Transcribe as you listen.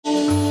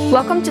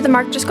Welcome to the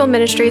Mark Driscoll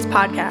Ministries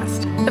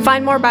podcast. To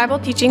find more Bible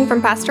teaching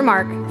from Pastor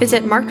Mark,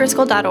 visit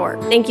markdriscoll.org.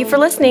 Thank you for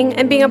listening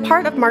and being a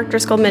part of Mark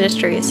Driscoll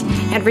Ministries.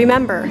 And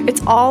remember,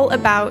 it's all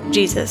about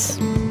Jesus.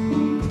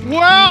 Well,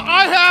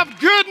 I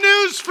have good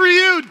news for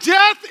you.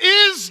 Death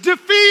is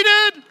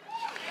defeated,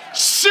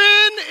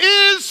 sin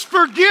is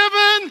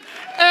forgiven,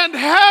 and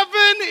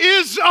heaven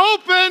is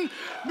open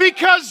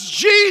because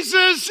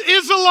Jesus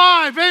is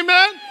alive.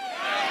 Amen?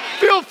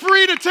 Feel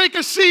free to take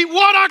a seat.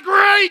 What a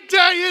great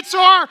day. It's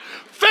our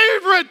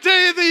favorite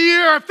day of the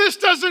year. If this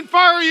doesn't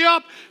fire you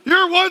up,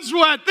 your one's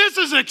wet. This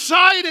is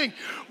exciting.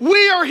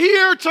 We are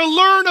here to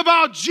learn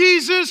about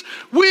Jesus.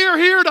 We are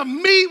here to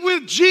meet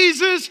with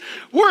Jesus.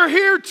 We're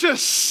here to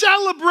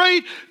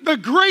celebrate the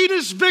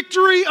greatest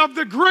victory of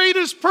the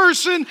greatest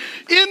person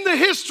in the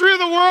history of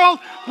the world.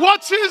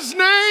 What's his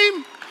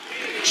name?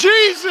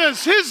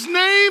 Jesus. His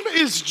name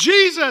is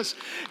Jesus.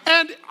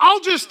 And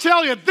I'll just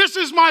tell you, this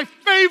is my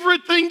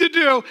favorite thing to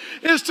do,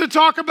 is to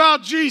talk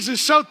about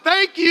Jesus. So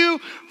thank you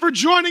for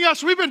joining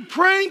us. We've been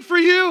praying for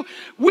you.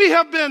 We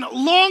have been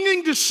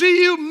longing to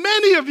see you.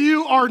 Many of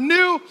you are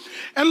new.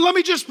 And let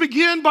me just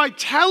begin by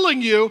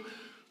telling you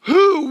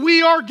who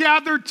we are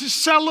gathered to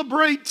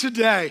celebrate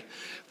today.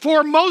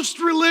 For most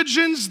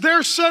religions,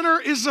 their center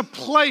is a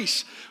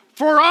place.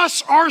 For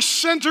us, our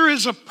center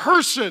is a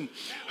person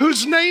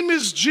whose name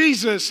is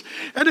Jesus.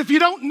 And if you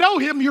don't know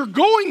him, you're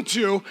going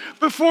to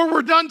before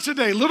we're done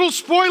today. Little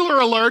spoiler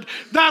alert,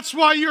 that's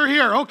why you're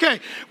here. Okay,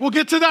 we'll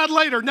get to that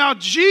later. Now,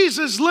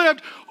 Jesus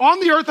lived on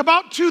the earth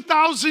about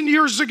 2,000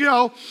 years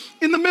ago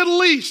in the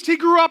Middle East. He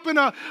grew up in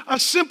a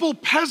simple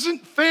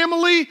peasant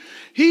family.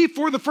 He,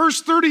 for the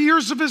first 30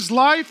 years of his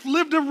life,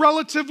 lived a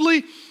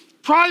relatively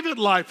private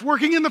life,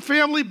 working in the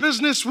family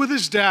business with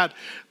his dad.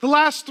 The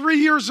last 3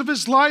 years of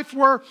his life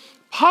were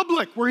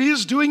public, where he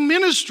is doing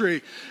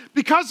ministry.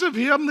 Because of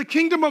him, the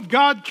kingdom of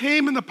God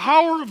came and the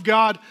power of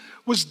God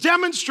was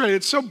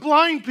demonstrated. So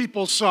blind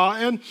people saw,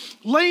 and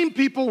lame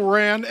people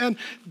ran, and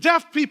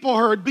deaf people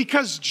heard,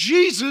 because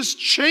Jesus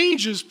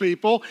changes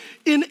people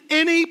in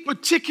any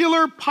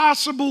particular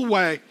possible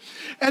way.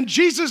 And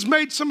Jesus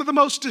made some of the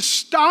most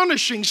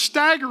astonishing,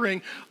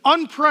 staggering,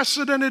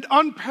 unprecedented,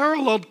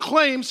 unparalleled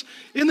claims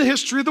in the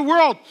history of the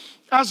world.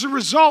 As a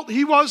result,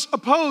 he was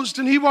opposed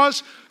and he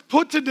was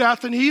put to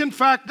death, and he in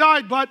fact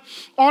died. But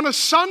on a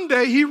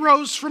Sunday, he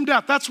rose from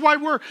death. That's why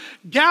we're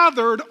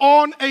gathered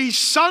on a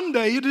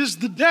Sunday. It is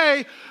the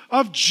day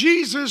of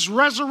Jesus'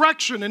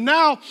 resurrection. And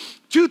now,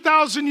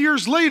 2,000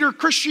 years later,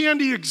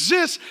 Christianity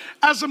exists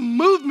as a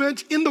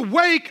movement in the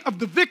wake of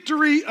the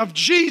victory of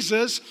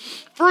Jesus.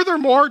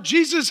 Furthermore,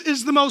 Jesus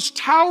is the most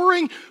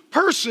towering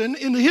person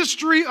in the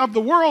history of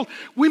the world.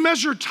 We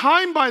measure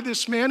time by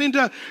this man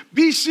into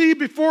BC,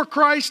 before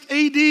Christ,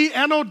 AD,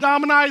 Anno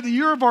Domini, the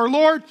year of our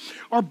Lord.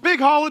 Our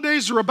big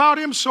holidays are about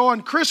him. So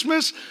on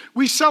Christmas,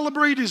 we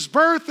celebrate his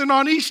birth, and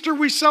on Easter,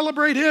 we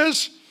celebrate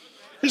his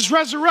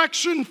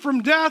resurrection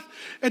from death.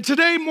 And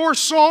today, more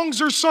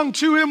songs are sung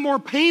to him, more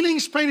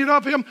paintings painted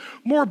of him,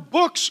 more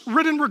books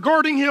written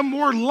regarding him,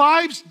 more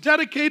lives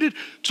dedicated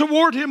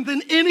toward him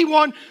than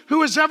anyone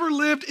who has ever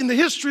lived in the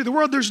history of the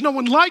world. There's no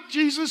one like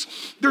Jesus.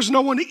 There's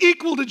no one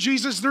equal to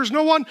Jesus. There's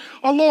no one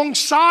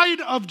alongside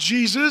of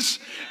Jesus.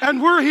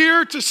 And we're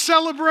here to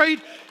celebrate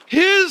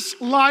his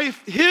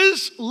life,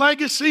 his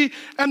legacy,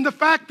 and the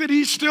fact that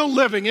he's still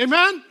living.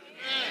 Amen?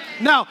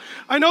 Now,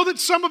 I know that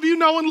some of you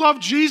know and love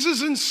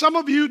Jesus and some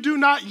of you do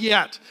not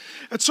yet.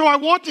 And so I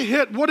want to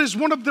hit what is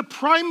one of the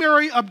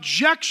primary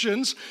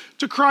objections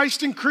to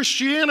Christ and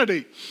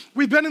Christianity.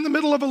 We've been in the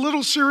middle of a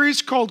little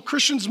series called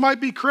Christians Might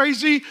Be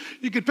Crazy.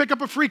 You could pick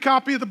up a free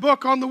copy of the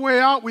book on the way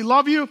out. We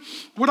love you.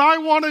 What I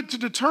wanted to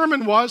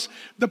determine was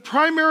the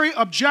primary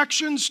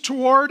objections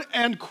toward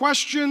and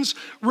questions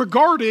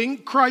regarding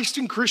Christ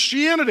and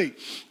Christianity.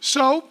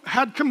 So,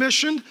 had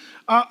commissioned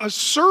a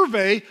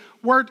survey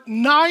where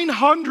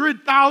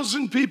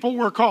 900,000 people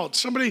were called.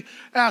 Somebody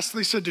asked,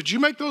 they said, did you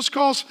make those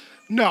calls?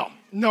 No,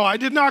 I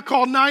did not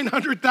call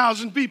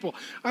 900,000 people.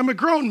 I'm a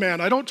grown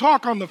man. I don't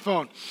talk on the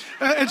phone.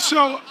 And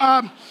so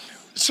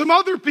some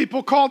other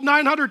people called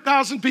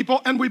 900,000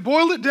 people, and we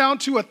boiled it down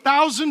to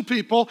 1,000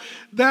 people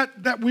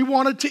that we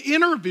wanted to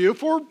interview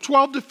for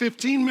 12 to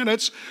 15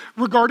 minutes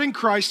regarding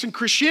Christ and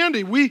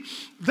Christianity. We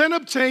then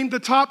obtained the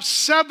top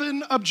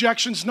 7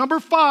 objections.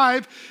 Number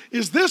 5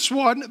 is this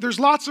one. There's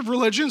lots of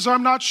religions.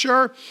 I'm not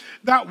sure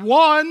that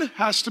one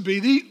has to be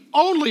the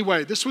only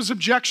way. This was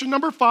objection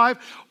number 5,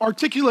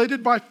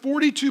 articulated by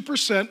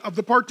 42% of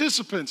the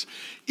participants.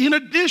 In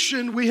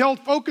addition, we held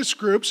focus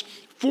groups,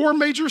 4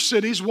 major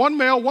cities, 1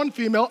 male, 1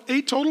 female,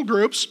 8 total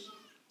groups,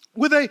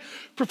 with a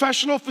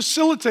professional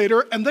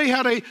facilitator, and they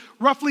had a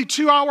roughly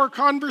 2-hour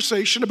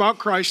conversation about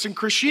Christ and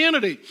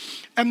Christianity.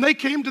 And they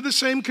came to the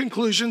same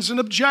conclusions and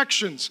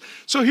objections.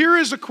 So here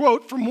is a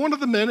quote from one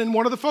of the men in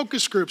one of the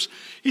focus groups.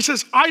 He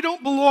says, I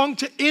don't belong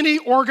to any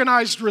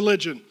organized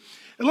religion.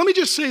 And let me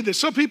just say this.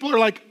 Some people are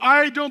like,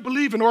 I don't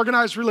believe in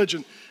organized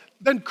religion.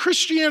 Then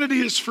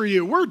Christianity is for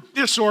you. We're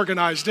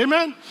disorganized,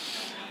 amen?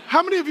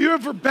 How many of you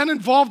have ever been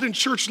involved in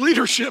church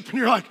leadership and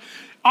you're like,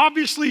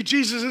 Obviously,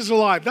 Jesus is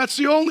alive. That's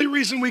the only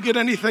reason we get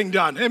anything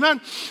done.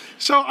 Amen?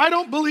 So I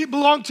don't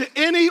belong to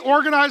any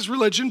organized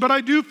religion, but I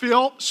do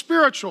feel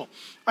spiritual.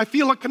 I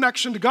feel a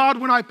connection to God.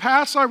 When I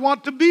pass, I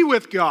want to be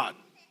with God.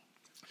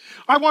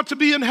 I want to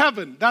be in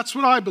heaven. That's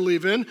what I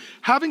believe in.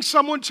 Having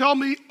someone tell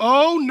me,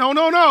 oh,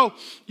 no.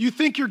 You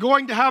think you're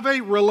going to have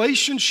a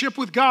relationship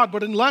with God,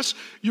 but unless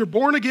you're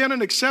born again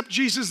and accept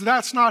Jesus,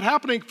 that's not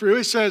happening for you.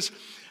 He says,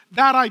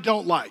 that I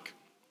don't like.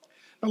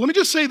 Now, let me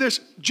just say this.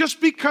 Just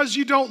because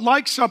you don't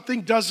like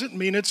something doesn't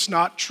mean it's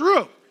not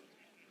true.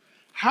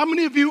 How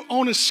many of you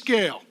own a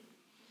scale?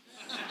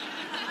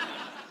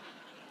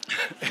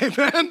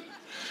 Amen?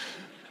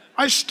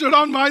 I stood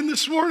on mine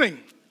this morning.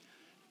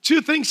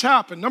 Two things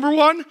happened. Number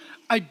one,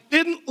 I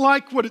didn't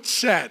like what it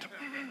said.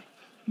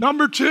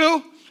 Number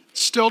two,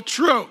 it's still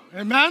true.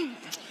 Amen?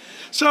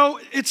 So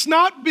it's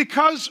not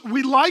because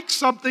we like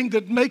something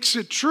that makes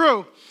it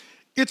true.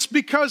 It's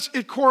because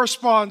it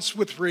corresponds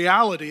with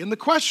reality. And the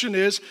question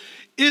is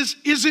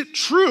it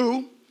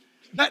true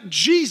that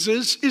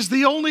Jesus is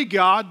the only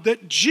God,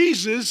 that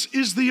Jesus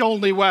is the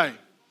only way?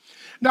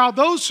 Now,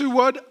 those who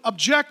would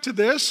object to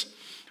this,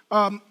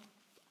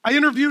 I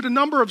interviewed a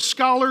number of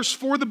scholars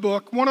for the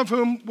book, one of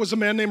whom was a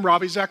man named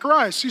Ravi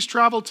Zacharias. He's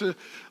traveled to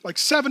like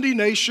 70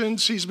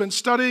 nations. He's been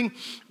studying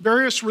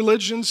various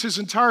religions his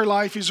entire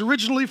life. He's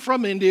originally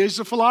from India. He's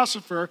a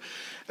philosopher.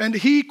 And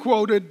he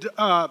quoted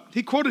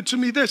to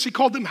me this. He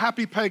called them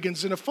happy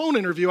pagans in a phone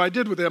interview I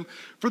did with him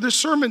for this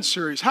sermon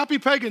series. Happy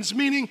pagans,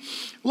 meaning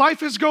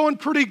life is going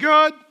pretty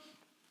good.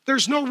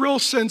 There's no real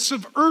sense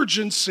of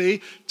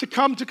urgency to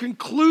come to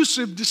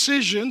conclusive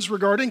decisions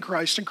regarding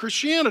Christ and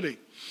Christianity.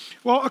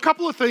 Well, a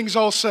couple of things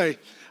I'll say.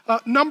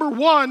 Number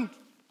one,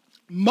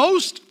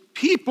 most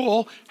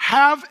people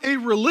have a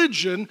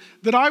religion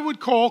that I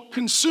would call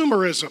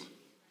consumerism.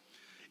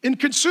 In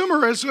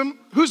consumerism,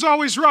 who's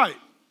always right?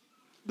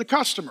 The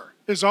customer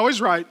is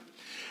always right.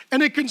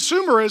 And in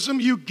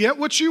consumerism, you get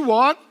what you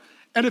want,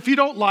 and if you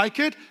don't like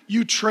it,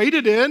 you trade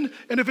it in,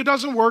 and if it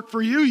doesn't work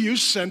for you, you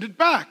send it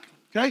back,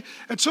 okay?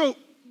 And so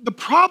the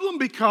problem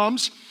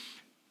becomes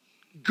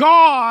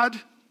God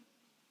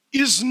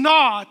is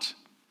not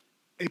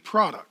a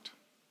product.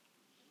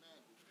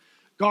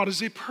 God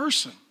is a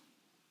person.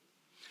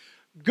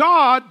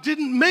 God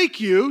didn't make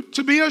you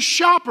to be a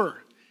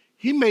shopper.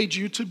 He made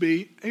you to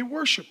be a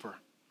worshiper.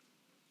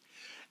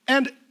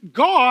 And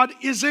God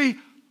is a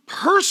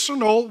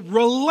personal,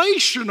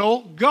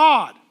 relational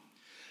God.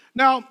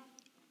 Now,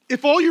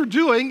 if all you're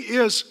doing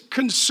is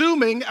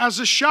consuming as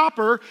a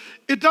shopper,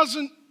 it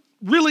doesn't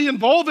really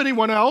involve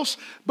anyone else.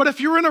 But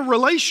if you're in a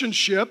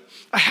relationship,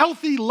 a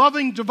healthy,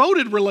 loving,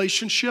 devoted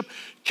relationship,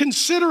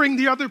 considering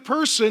the other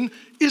person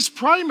is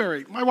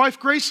primary. My wife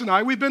Grace and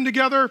I, we've been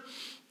together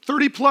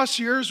 30 plus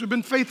years. We've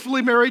been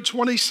faithfully married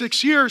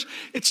 26 years.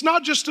 It's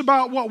not just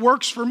about what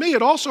works for me.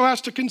 It also has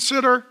to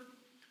consider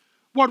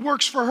what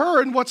works for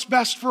her and what's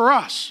best for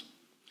us.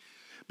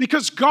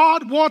 Because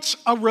God wants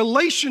a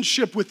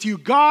relationship with you.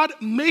 God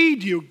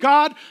made you.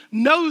 God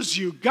knows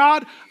you.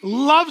 God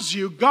loves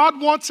you.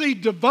 God wants a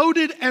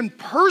devoted and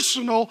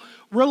personal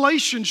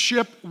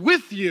relationship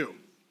with you.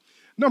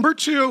 Number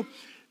two,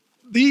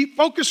 the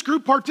focus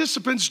group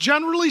participants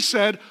generally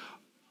said,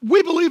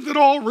 we believe that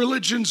all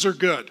religions are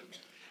good.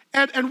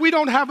 And we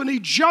don't have any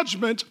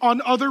judgment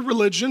on other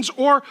religions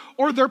or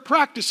their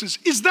practices.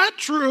 Is that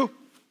true?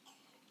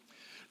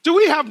 Do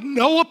we have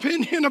no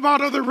opinion about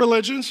other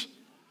religions?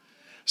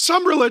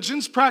 Some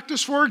religions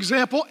practice, for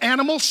example,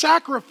 animal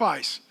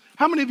sacrifice.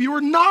 How many of you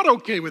are not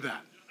okay with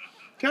that?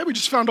 Okay, we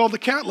just found all the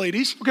cat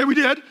ladies. Okay, we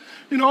did.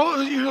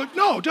 You're like,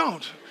 no,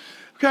 don't.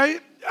 Okay,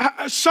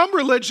 some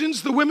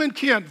religions, the women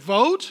can't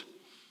vote.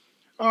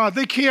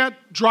 They can't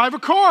drive a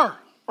car.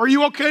 Are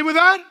you okay with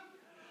that?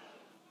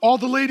 All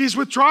the ladies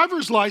with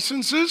driver's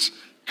licenses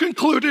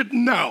concluded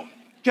no.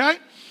 Okay?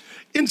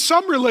 In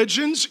some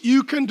religions,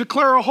 you can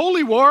declare a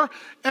holy war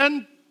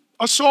and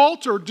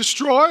assault or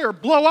destroy or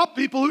blow up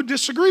people who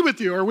disagree with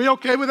you. Are we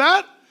okay with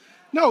that?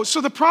 No. So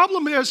the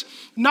problem is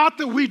not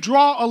that we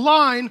draw a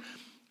line.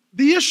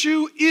 The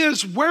issue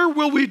is, where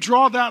will we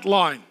draw that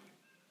line?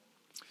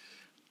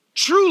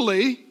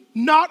 Truly,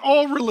 not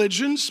all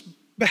religions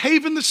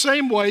behave in the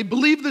same way,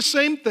 believe the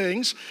same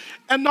things,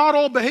 and not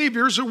all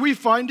behaviors are we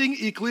finding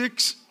equally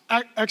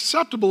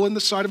acceptable in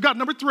the sight of God.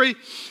 Number three,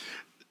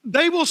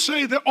 they will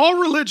say that all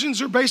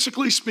religions are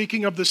basically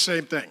speaking of the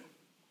same thing.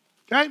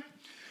 Okay?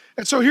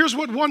 And so here's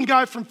what one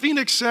guy from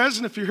Phoenix says,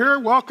 and if you're here,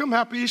 welcome,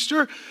 happy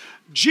Easter.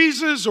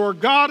 Jesus, or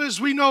God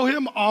as we know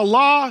him,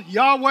 Allah,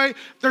 Yahweh,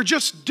 they're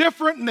just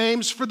different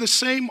names for the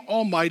same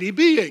almighty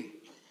being.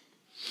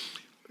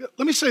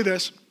 Let me say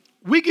this.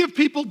 We give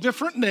people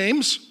different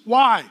names.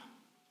 Why?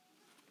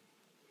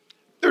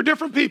 They're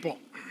different people.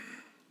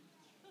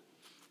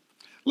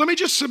 Let me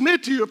just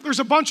submit to you, if there's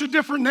a bunch of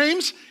different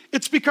names,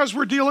 it's because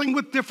we're dealing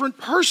with different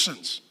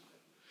persons.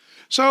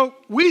 So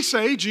we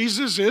say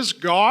Jesus is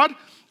God.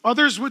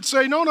 Others would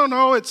say,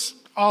 no, it's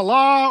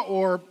Allah,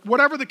 or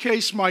whatever the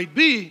case might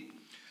be.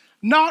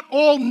 Not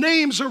all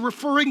names are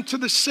referring to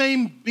the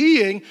same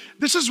being.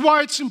 This is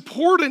why it's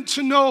important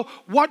to know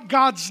what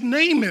God's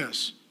name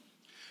is.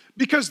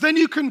 Because then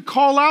you can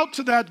call out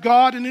to that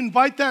God and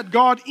invite that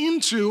God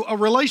into a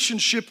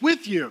relationship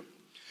with you.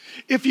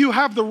 If you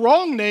have the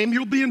wrong name,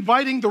 you'll be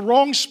inviting the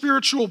wrong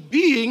spiritual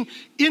being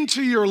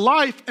into your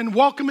life and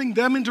welcoming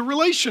them into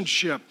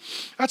relationship.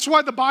 That's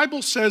why the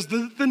Bible says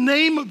that the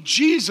name of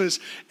Jesus,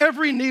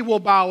 every knee will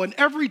bow and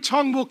every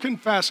tongue will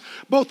confess,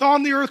 both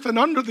on the earth and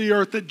under the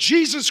earth, that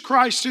Jesus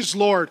Christ is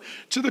Lord,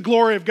 to the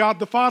glory of God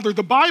the Father.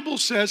 The Bible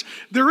says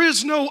there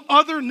is no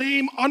other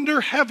name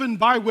under heaven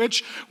by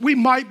which we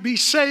might be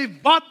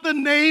saved but the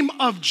name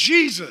of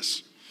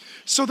Jesus.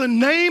 So the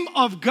name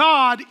of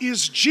God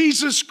is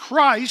Jesus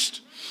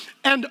Christ,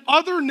 and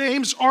other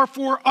names are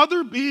for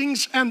other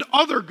beings and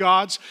other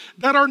gods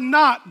that are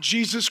not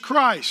Jesus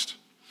Christ.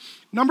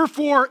 Number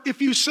 4,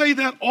 if you say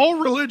that all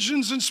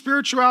religions and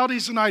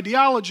spiritualities and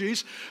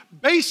ideologies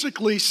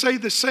basically say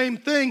the same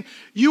thing,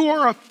 you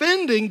are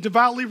offending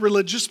devoutly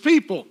religious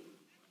people.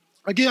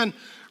 Again,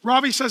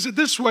 Ravi says it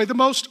this way: the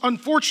most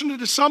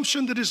unfortunate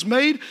assumption that is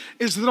made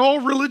is that all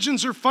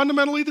religions are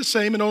fundamentally the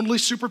same and only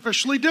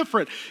superficially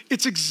different.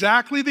 It's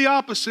exactly the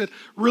opposite.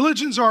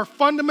 Religions are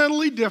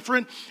fundamentally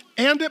different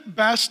and at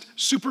best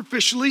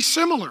superficially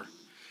similar.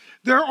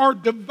 There are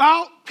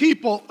devout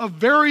people of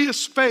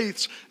various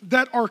faiths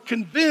that are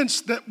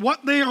convinced that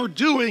what they are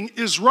doing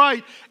is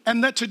right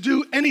and that to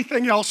do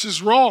anything else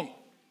is wrong.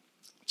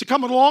 To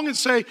come along and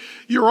say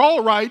you're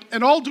all right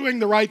and all doing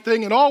the right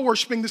thing and all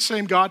worshiping the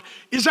same God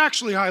is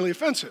actually highly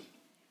offensive.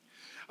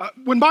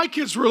 When my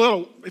kids were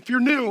little, if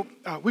you're new,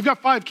 we've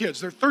got 5 kids.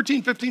 They're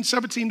 13, 15,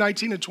 17,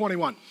 19, and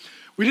 21.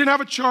 We didn't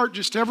have a chart.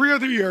 Just every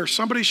other year,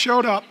 somebody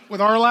showed up with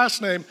our last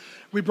name.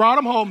 We brought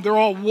them home. They're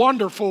all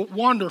wonderful,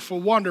 wonderful,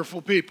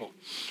 wonderful people.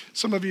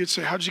 Some of you would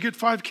say, how'd you get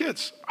 5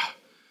 kids?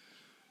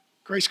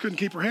 Grace couldn't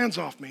keep her hands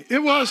off me.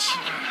 It was...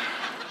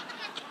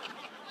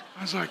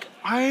 I was like,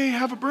 I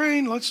have a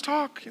brain, let's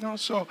talk,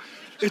 so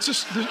it's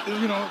just,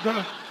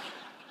 the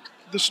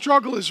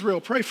struggle is real.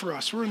 Pray for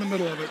us, we're in the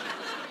middle of it.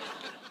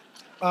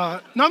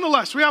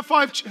 Nonetheless, we have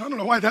 5, I don't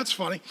know why that's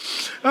funny.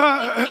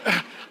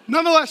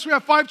 Nonetheless, we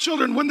have 5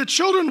 children. When the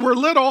children were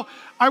little,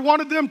 I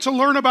wanted them to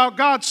learn about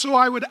God, so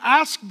I would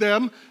ask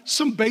them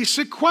some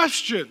basic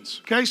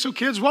questions. Okay, so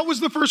kids, what was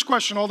the first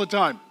question all the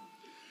time?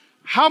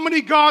 How many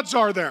gods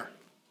are there?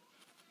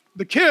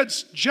 The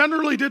kids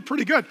generally did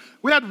pretty good.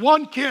 We had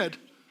one kid.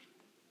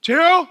 2?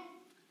 What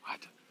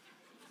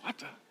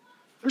the?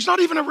 There's not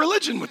even a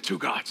religion with 2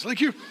 gods.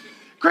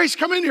 Grace,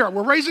 come in here.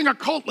 We're raising a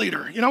cult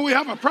leader. We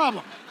have a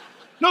problem.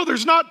 No,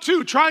 there's not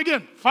 2. Try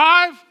again.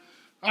 5?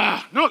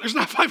 No, there's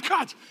not 5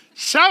 gods.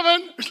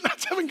 7? There's not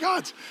 7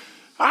 gods.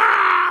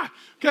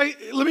 Okay,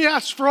 let me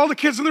ask for all the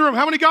kids in the room.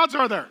 How many gods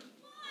are there?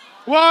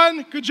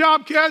 1. Good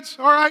job, kids.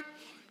 All right.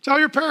 Tell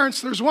your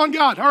parents there's 1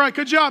 God. All right,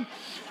 good job.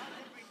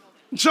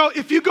 So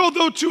if you go,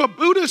 though, to a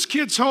Buddhist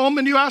kid's home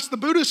and you ask the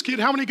Buddhist kid,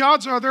 how many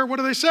gods are there? What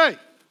do they say?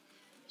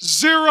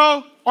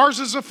 0. Ours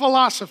is a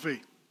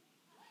philosophy.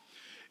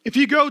 If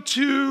you go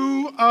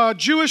to a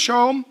Jewish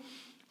home,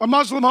 a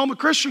Muslim home, a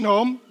Christian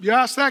home, you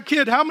ask that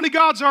kid, how many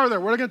gods are there?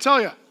 What are they going to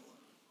tell you?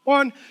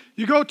 1.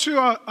 You go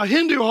to a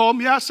Hindu home,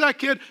 you ask that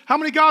kid, how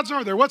many gods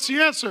are there? What's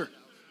the answer?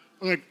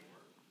 Like,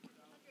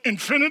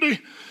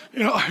 infinity?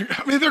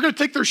 They're going to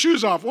take their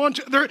shoes off.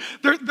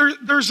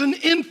 There's an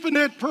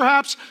infinite,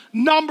 perhaps,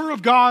 number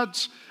of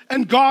gods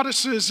and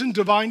goddesses and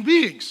divine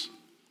beings.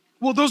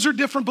 Well, those are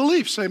different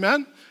beliefs,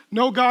 amen?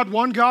 No God,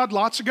 one God,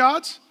 lots of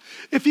gods.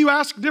 If you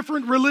ask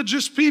different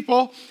religious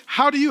people,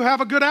 how do you have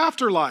a good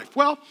afterlife?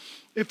 Well,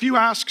 if you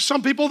ask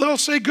some people, they'll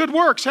say good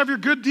works. Have your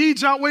good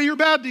deeds outweigh your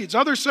bad deeds.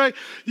 Others say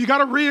you got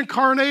to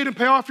reincarnate and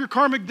pay off your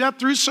karmic debt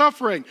through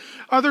suffering.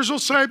 Others will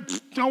say,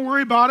 don't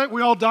worry about it.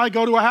 We all die,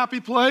 go to a happy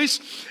place.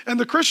 And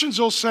the Christians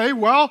will say,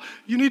 well,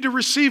 you need to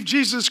receive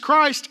Jesus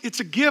Christ. It's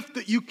a gift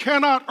that you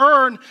cannot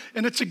earn,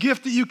 and it's a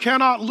gift that you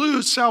cannot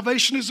lose.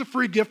 Salvation is a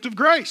free gift of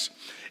grace.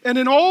 And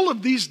in all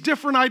of these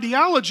different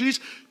ideologies,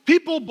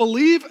 people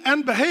believe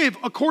and behave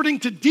according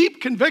to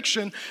deep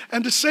conviction,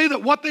 and to say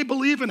that what they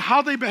believe and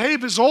how they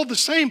behave is all the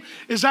same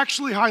is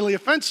actually highly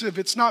offensive.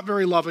 It's not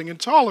very loving and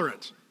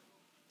tolerant.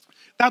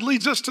 That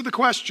leads us to the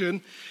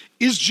question,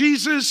 is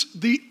Jesus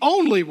the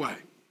only way?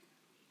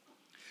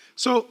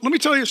 So let me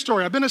tell you a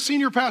story. I've been a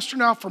senior pastor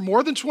now for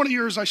more than 20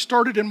 years. I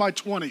started in my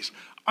 20s.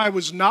 I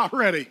was not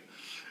ready.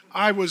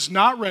 I was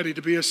not ready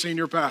to be a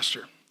senior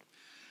pastor.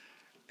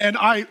 And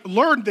I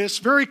learned this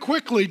very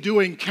quickly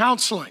doing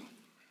counseling.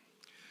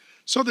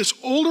 So this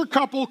older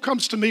couple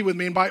comes to meet with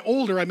me, and by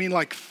older, I mean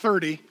like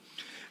 30.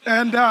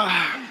 And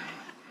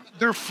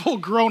they're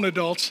full-grown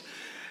adults.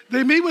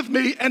 They meet with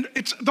me, and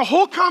the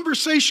whole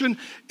conversation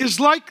is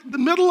like the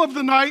middle of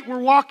the night, we're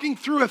walking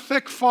through a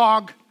thick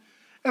fog,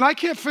 and I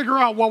can't figure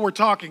out what we're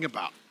talking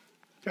about,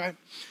 okay?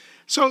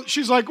 So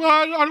she's like, well,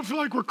 I don't feel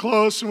like we're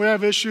close, and we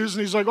have issues.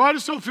 And he's like, well, I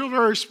just don't feel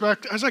very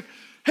respected. I was like,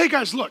 hey,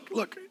 guys,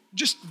 look,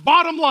 just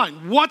bottom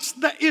line, what's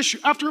the issue?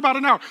 After about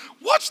an hour,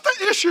 what's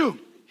the issue?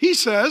 He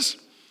says,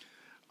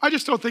 I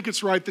just don't think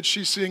it's right that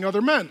she's seeing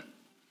other men.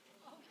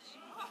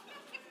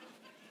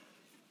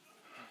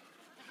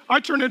 I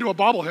turned into a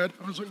bobblehead.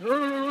 I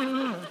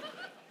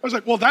was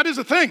like, well, that is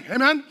a thing.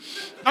 Amen.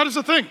 That is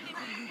a thing.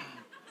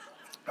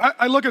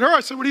 I look at her,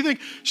 I said, what do you think?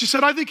 She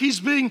said, I think he's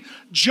being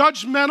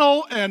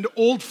judgmental and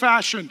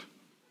old-fashioned.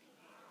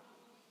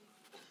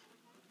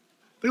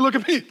 They look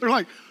at me, they're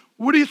like,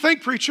 what do you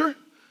think, preacher?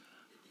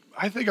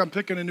 I think I'm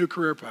picking a new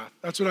career path.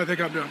 That's what I think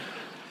I'm doing.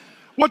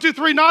 1, 2,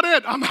 3, not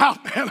it. I'm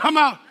out, man, I'm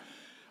out.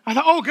 I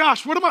thought, oh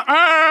gosh, what am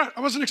I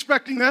wasn't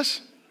expecting this.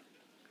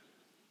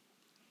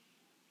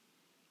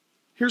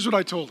 Here's what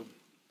I told him.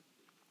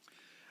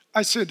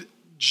 I said,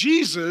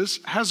 Jesus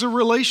has a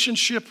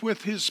relationship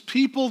with his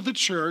people, the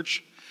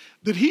church,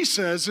 that he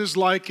says is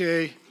like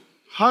a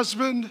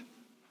husband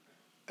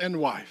and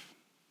wife.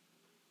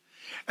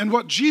 And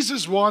what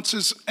Jesus wants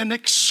is an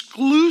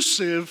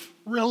exclusive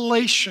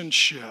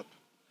relationship,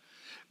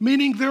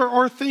 meaning there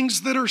are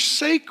things that are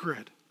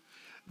sacred.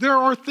 There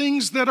are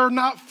things that are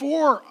not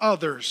for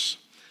others.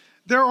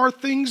 There are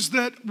things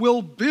that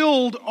will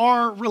build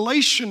our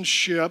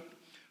relationship,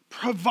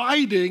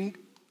 providing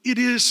it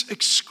is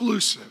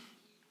exclusive.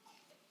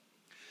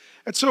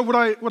 And so what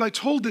I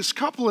told this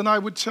couple, and I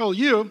would tell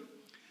you,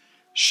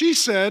 she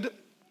said,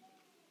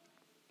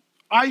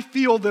 I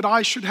feel that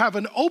I should have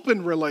an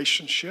open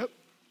relationship.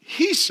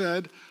 He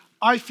said,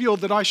 I feel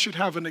that I should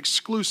have an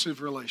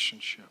exclusive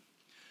relationship.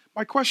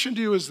 My question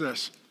to you is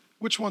this: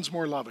 which one's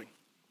more loving?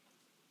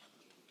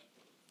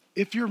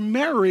 If you're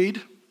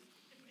married,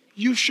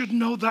 you should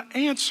know the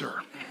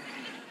answer,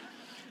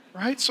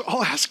 right? So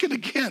I'll ask it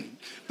again.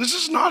 This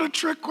is not a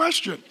trick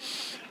question,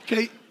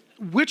 okay?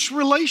 Which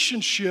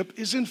relationship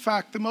is in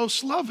fact the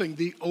most loving,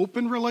 the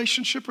open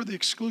relationship or the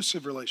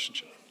exclusive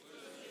relationship?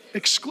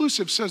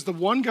 Exclusive says the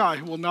one guy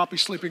who will not be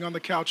sleeping on the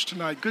couch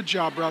tonight. Good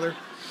job, brother.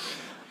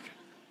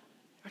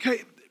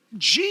 Okay,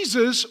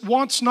 Jesus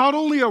wants not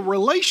only a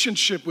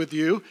relationship with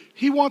you,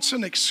 he wants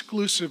an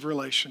exclusive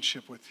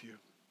relationship with you.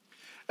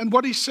 And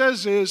what he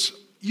says is,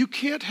 you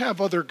can't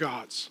have other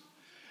gods.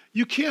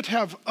 You can't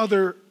have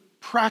other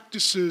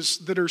practices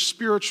that are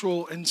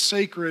spiritual and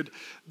sacred.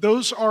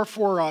 Those are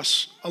for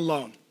us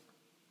alone.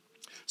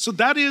 So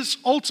that is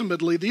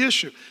ultimately the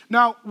issue.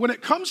 Now, when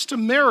it comes to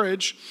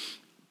marriage,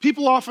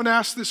 people often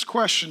ask this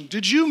question: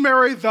 did you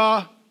marry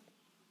the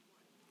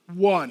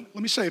one?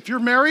 Let me say, if you're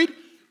married,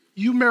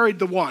 you married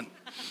the one,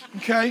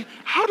 okay?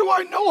 How do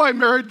I know I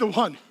married the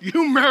one?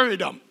 You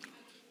married him.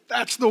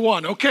 That's the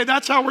one, okay?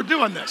 That's how we're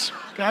doing this,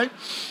 okay?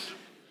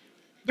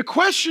 The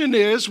question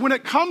is, when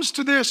it comes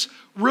to this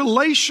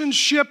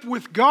relationship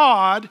with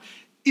God,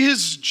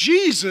 is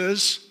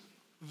Jesus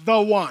the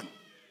one?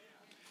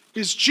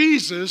 Is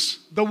Jesus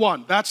the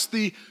one? That's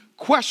the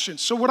question.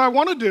 So what I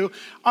want to do,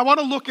 I want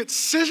to look at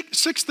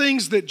six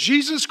things that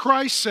Jesus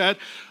Christ said.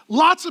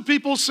 Lots of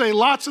people say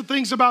lots of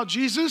things about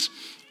Jesus.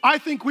 I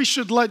think we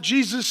should let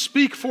Jesus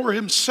speak for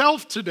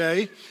himself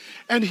today.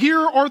 And here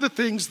are the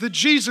things that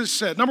Jesus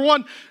said. Number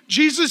one,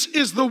 Jesus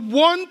is the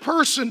one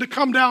person to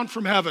come down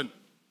from heaven.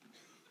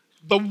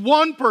 The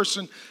one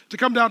person to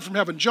come down from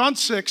heaven. John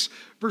 6,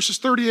 verses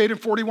 38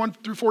 and 41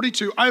 through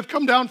 42. I have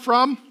come down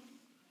from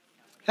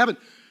heaven.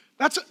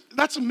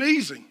 That's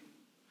amazing,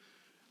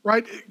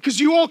 right? Because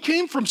you all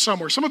came from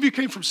somewhere. Some of you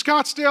came from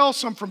Scottsdale,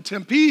 some from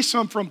Tempe,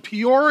 some from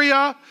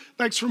Peoria.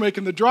 Thanks for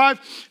making the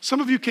drive.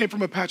 Some of you came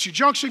from Apache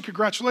Junction.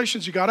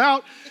 Congratulations, you got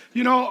out.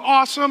 You know,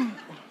 awesome.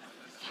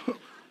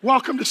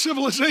 Welcome to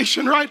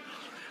civilization, right?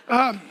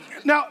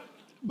 Now,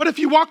 but if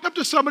you walked up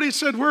to somebody and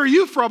said, where are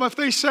you from? If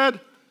they said,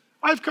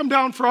 I've come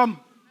down from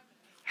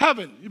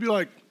heaven, you'd be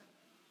like,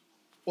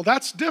 well,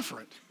 that's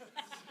different.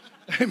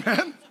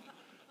 Amen?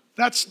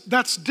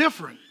 That's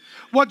different.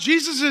 What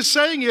Jesus is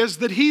saying is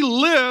that he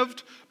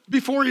lived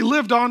before he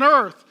lived on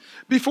earth.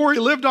 Before he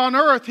lived on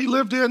earth, he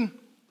lived in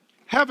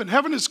heaven.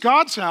 Heaven is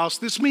God's house.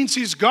 This means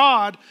he's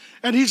God,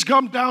 and he's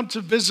come down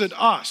to visit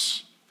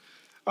us.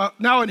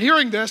 Now, in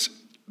hearing this,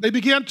 they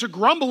began to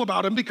grumble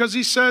about him because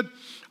he said,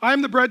 I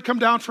am the bread come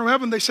down from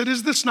heaven. They said,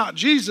 is this not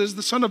Jesus,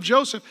 the son of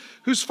Joseph,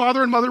 whose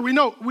father and mother we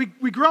know? We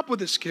grew up with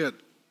this kid.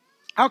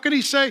 How can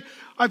he say,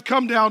 I've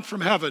come down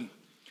from heaven?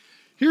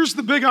 Here's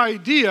the big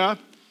idea,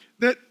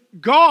 that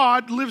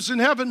God lives in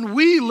heaven,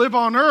 we live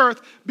on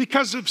earth.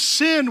 Because of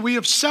sin, we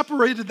have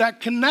separated that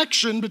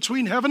connection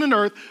between heaven and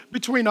earth,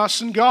 between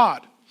us and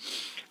God.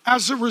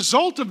 As a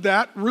result of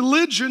that,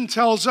 religion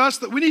tells us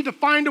that we need to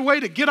find a way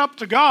to get up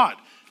to God.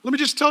 Let me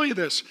just tell you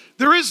this.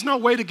 There is no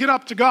way to get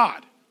up to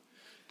God.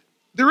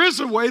 There is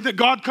a way that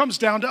God comes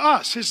down to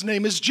us. His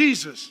name is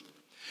Jesus.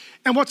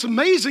 And what's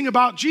amazing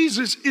about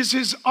Jesus is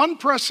his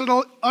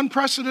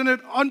unprecedented,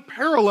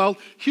 unparalleled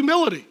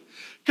humility.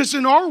 Because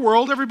in our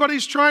world,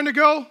 everybody's trying to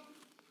go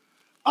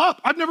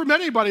up. I've never met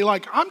anybody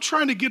like, I'm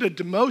trying to get a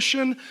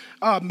demotion,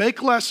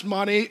 make less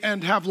money,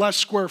 and have less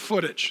square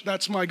footage.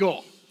 That's my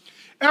goal.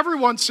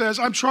 Everyone says,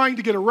 I'm trying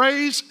to get a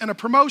raise and a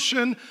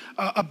promotion,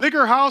 a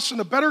bigger house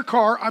and a better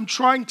car. I'm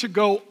trying to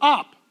go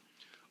up.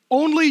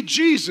 Only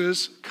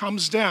Jesus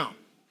comes down.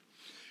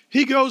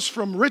 He goes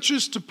from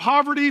riches to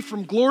poverty,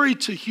 from glory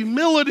to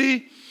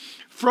humility,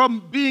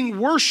 from being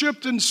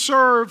worshiped and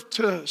served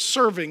to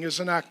serving as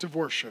an act of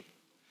worship.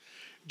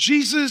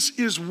 Jesus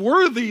is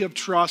worthy of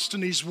trust,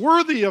 and he's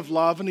worthy of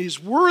love, and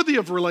he's worthy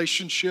of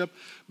relationship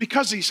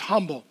because he's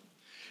humble.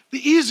 The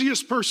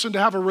easiest person to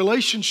have a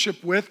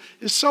relationship with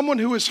is someone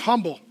who is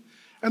humble,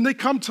 and they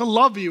come to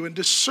love you and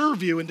to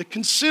serve you and to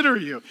consider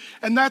you.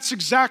 And that's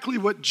exactly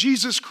what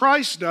Jesus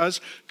Christ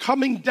does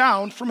coming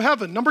down from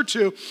heaven. Number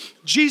two,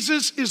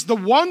 Jesus is the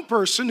one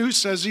person who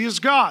says he is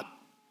God.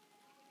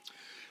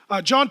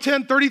 John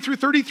 10, 30 through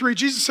 33,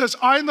 Jesus says,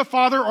 I and the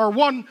Father are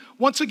one.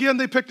 Once again,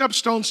 they picked up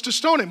stones to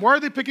stone him. Why are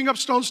they picking up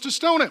stones to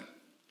stone him?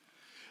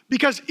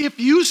 Because if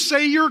you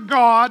say you're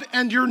God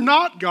and you're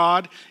not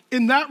God,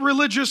 in that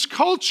religious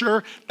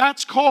culture,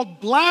 that's called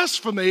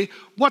blasphemy.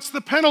 What's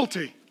the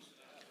penalty?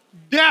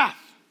 Death.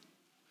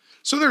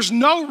 So there's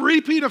no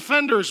repeat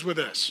offenders with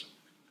this.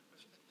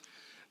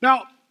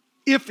 Now,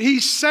 if he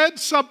said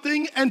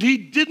something and he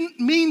didn't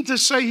mean to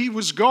say he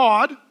was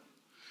God,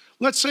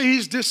 let's say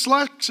he's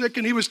dyslexic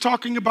and he was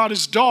talking about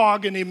his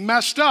dog and he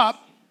messed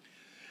up.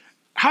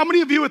 How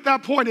many of you at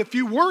that point, if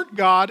you weren't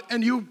God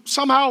and you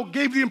somehow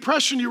gave the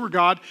impression you were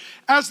God,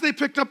 as they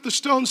picked up the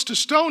stones to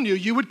stone you,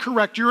 you would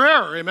correct your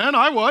error? Amen?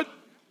 I would.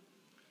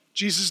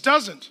 Jesus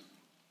doesn't.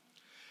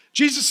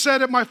 Jesus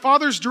said, at my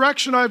Father's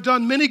direction, I have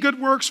done many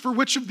good works. For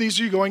which of these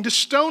are you going to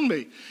stone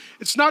me?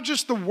 It's not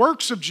just the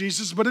works of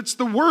Jesus, but it's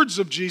the words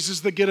of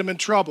Jesus that get him in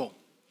trouble.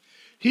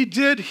 He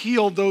did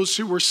heal those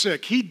who were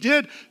sick. He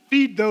did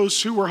feed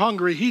those who were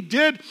hungry. He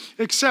did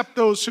accept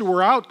those who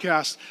were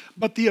outcast.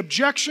 But the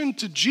objection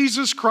to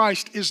Jesus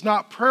Christ is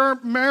not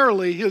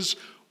primarily his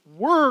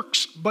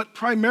works, but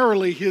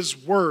primarily his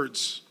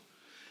words.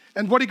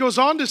 And what he goes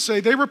on to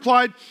say, they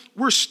replied,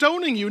 we're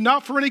stoning you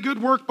not for any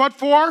good work, but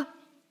for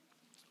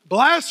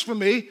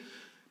blasphemy,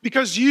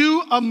 because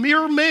you, a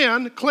mere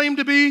man, claim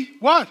to be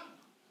what?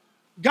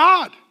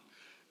 God.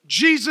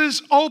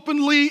 Jesus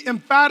openly,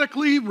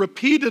 emphatically,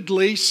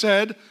 repeatedly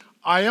said,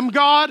 I am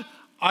God,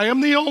 I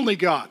am the only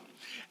God.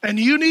 And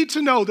you need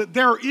to know that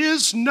there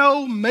is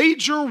no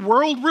major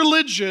world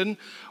religion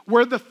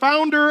where the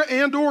founder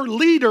and or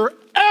leader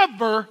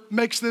ever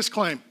makes this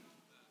claim.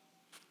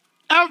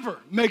 Ever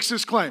makes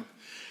this claim.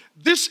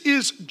 This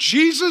is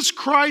Jesus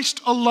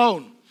Christ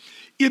alone.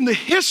 In the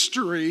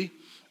history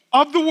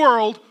of the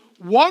world,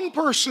 one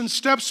person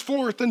steps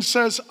forth and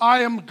says, I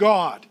am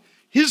God.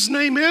 His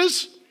name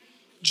is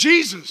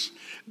Jesus.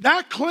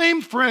 That claim,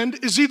 friend,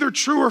 is either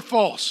true or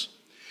false.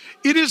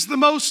 It is the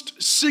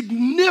most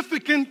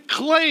significant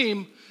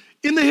claim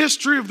in the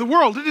history of the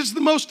world. It is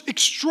the most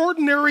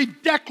extraordinary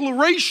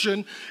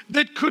declaration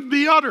that could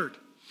be uttered.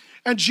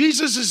 And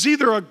Jesus is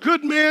either a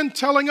good man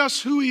telling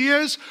us who he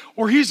is,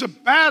 or he's a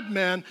bad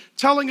man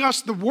telling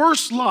us the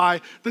worst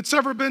lie that's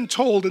ever been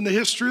told in the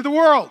history of the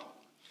world.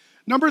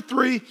 Number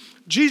three,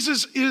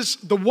 Jesus is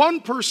the one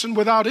person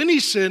without any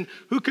sin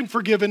who can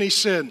forgive any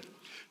sin.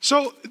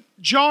 So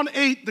John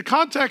 8, the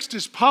context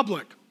is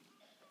public.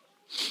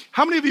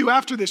 How many of you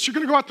after this, you're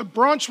going to go out to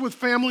brunch with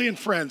family and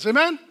friends,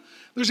 amen?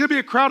 There's going to be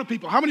a crowd of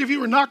people. How many of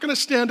you are not going to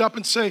stand up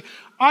and say,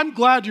 I'm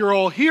glad you're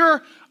all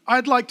here.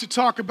 I'd like to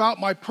talk about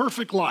my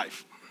perfect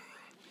life.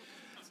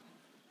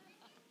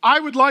 I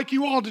would like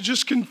you all to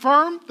just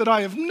confirm that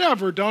I have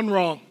never done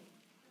wrong.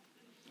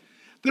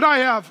 That I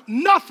have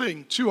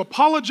nothing to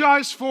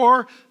apologize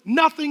for,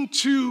 nothing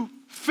to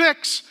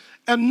fix,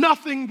 and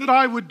nothing that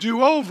I would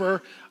do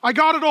over. I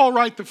got it all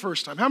right the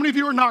first time. How many of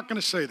you are not going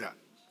to say that?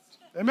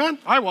 Amen?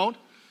 I won't.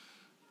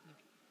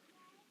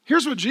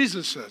 Here's what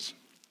Jesus says.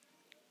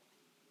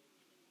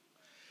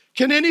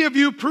 Can any of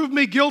you prove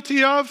me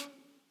guilty of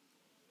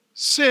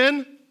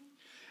sin?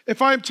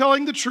 If I'm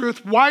telling the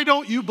truth, why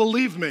don't you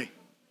believe me?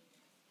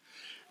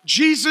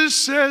 Jesus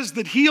says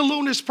that he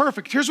alone is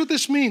perfect. Here's what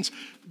this means.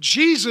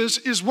 Jesus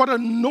is what a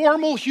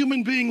normal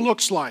human being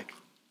looks like.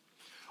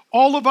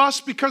 All of us,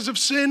 because of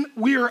sin,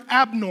 we are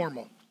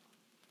abnormal.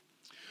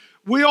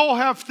 We all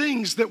have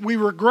things that we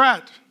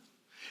regret.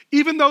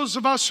 Even those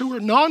of us who are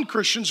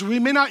non-Christians, we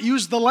may not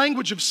use the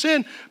language of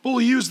sin, but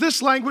we use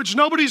this language.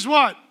 Nobody's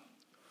what?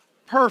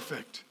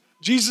 Perfect.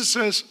 Jesus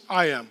says,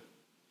 I am.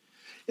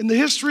 In the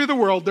history of the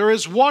world, there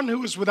is one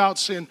who is without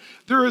sin.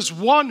 There is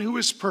one who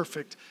is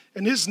perfect,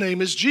 and his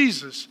name is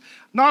Jesus.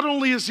 Not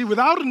only is he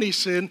without any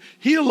sin,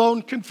 he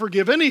alone can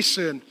forgive any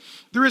sin.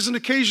 There is an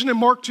occasion in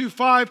Mark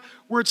 2:5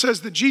 where it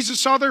says that Jesus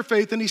saw their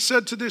faith and he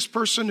said to this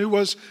person who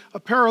was a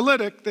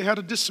paralytic, they had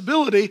a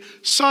disability,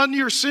 son,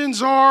 your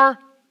sins are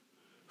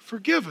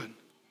forgiven.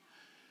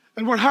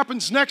 And what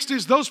happens next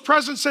is those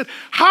present said,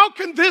 how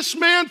can this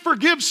man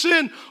forgive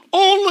sin?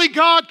 Only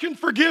God can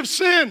forgive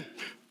sin.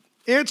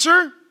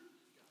 Answer,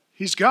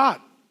 he's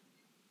God.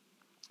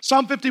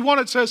 Psalm 51,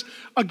 it says,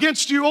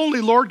 against you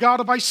only, Lord God,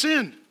 have I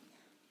sinned.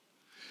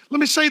 Let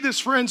me say this,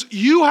 friends.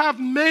 You have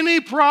many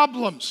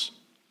problems,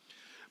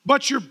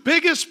 but your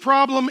biggest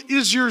problem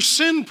is your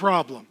sin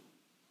problem.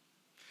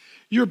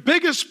 Your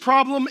biggest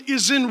problem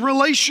is in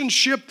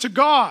relationship to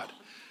God,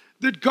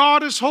 that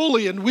God is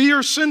holy and we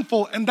are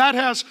sinful, and that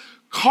has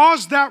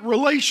caused that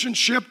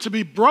relationship to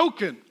be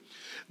broken.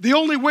 The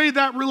only way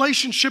that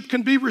relationship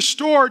can be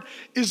restored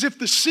is if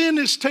the sin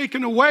is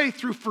taken away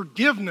through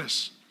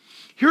forgiveness.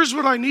 Here's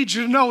what I need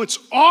you to know. It's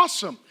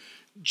awesome.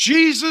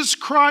 Jesus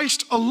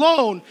Christ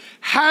alone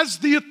has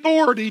the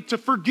authority to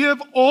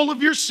forgive all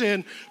of your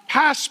sin,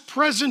 past,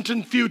 present,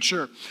 and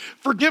future.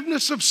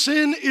 Forgiveness of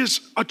sin is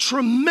a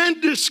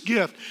tremendous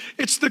gift.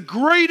 It's the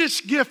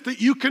greatest gift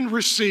that you can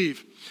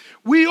receive.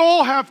 We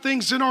all have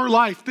things in our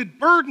life that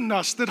burden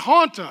us, that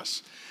haunt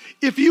us.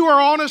 If you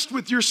are honest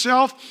with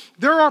yourself,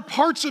 there are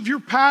parts of your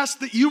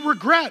past that you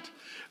regret.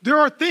 There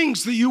are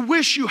things that you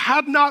wish you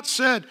had not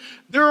said.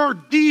 There are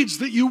deeds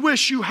that you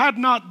wish you had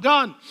not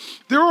done.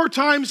 There are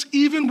times,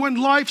 even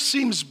when life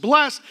seems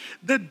blessed,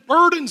 that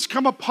burdens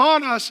come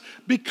upon us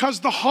because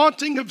the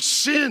haunting of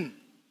sin.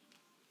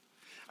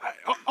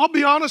 I'll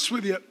be honest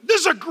with you. This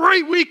is a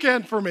great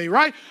weekend for me,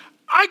 right?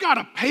 I got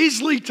a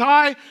paisley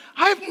tie.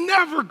 I've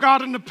never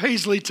gotten a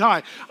paisley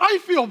tie. I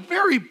feel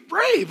very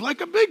brave, like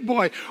a big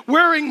boy,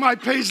 wearing my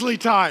paisley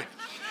tie.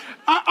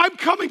 I'm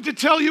coming to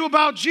tell you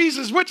about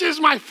Jesus, which is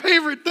my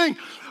favorite thing.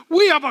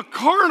 We have a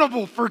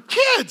carnival for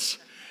kids.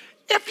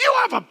 If you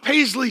have a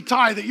paisley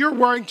tie that you're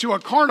wearing to a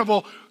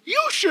carnival,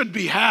 you should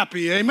be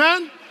happy,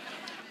 amen?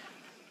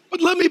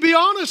 But let me be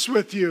honest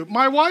with you.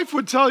 My wife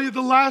would tell you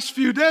the last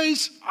few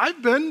days,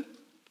 I've been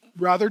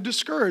rather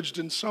discouraged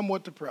and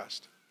somewhat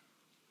depressed.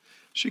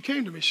 She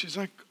came to me, she's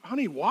like,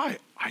 honey, why?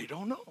 I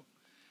don't know.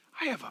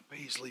 I have a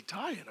paisley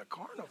tie in a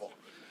carnival.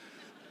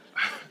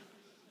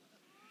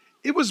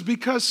 It was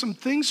because some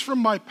things from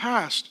my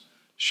past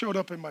showed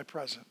up in my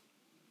present.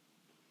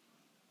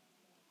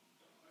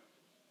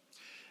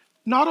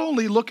 Not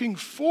only looking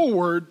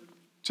forward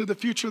to the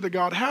future that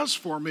God has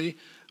for me,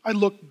 I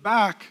looked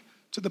back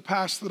to the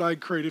past that I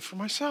created for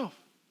myself.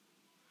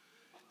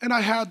 And I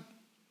had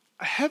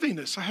a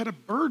heaviness, I had a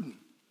burden,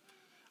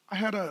 I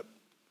had a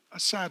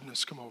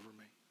sadness come over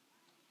me.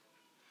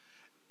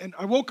 And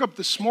I woke up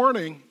this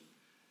morning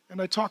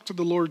and I talked to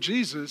the Lord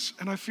Jesus,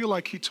 and I feel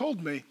like he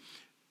told me,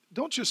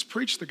 don't just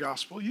preach the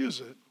gospel, use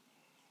it.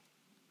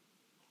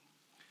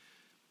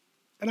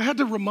 And I had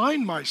to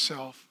remind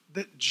myself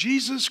that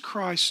Jesus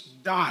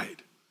Christ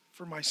died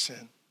for my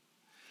sin,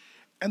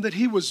 and that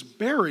he was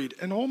buried,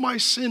 and all my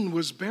sin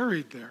was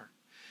buried there.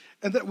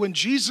 And that when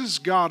Jesus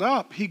got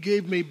up, he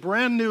gave me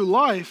brand new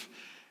life,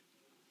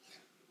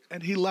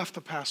 and he left the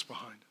past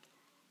behind.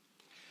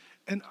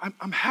 And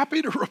I'm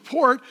happy to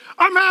report,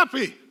 I'm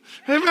happy.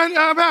 Amen.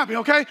 I'm happy,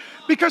 okay?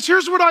 Because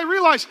here's what I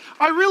realized.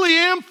 I really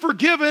am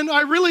forgiven.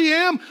 I really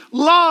am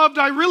loved.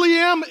 I really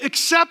am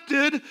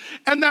accepted.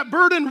 And that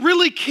burden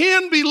really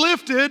can be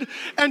lifted.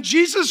 And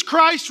Jesus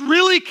Christ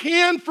really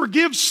can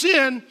forgive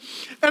sin.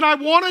 And I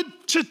wanted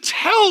to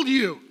tell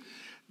you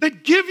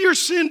that give your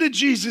sin to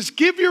Jesus.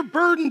 Give your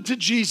burden to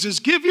Jesus.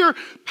 Give your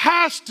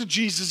past to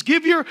Jesus.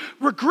 Give your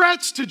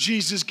regrets to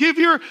Jesus. Give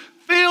your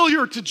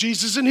failure to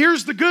Jesus. And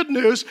here's the good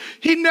news.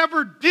 He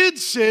never did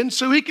sin,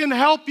 so he can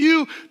help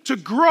you to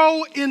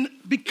grow in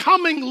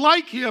becoming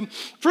like him.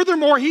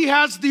 Furthermore, he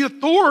has the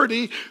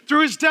authority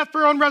through his death,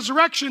 burial, and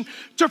resurrection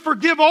to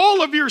forgive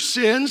all of your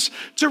sins,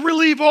 to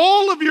relieve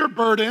all of your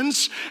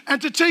burdens,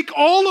 and to take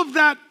all of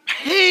that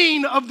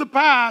pain of the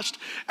past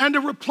and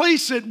to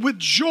replace it with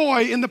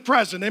joy in the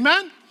present.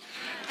 Amen?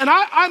 And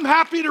I'm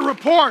happy to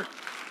report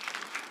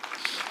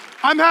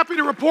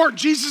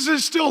Jesus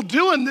is still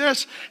doing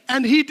this,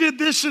 and he did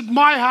this in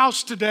my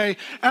house today,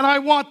 and I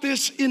want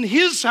this in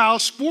his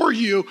house for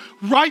you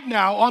right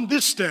now on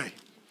this day.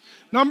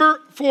 Number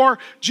 4,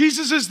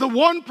 Jesus is the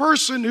one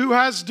person who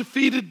has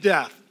defeated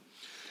death.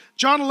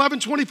 John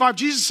 11:25,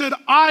 Jesus said,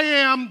 I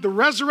am the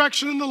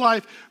resurrection and the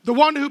life. The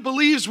one who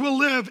believes will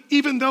live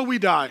even though we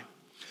die.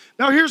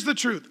 Now here's the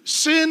truth.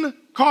 Sin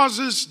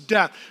causes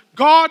death.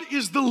 God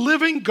is the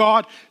living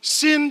God.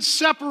 Sin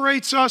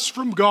separates us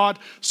from God,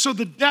 so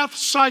the death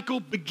cycle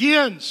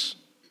begins.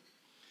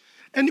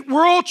 And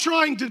we're all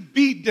trying to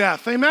beat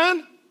death,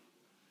 amen?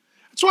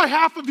 That's why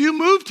half of you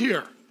moved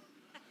here,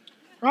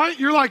 right?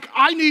 You're like,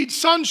 I need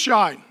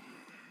sunshine.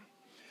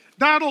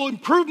 That'll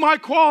improve my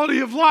quality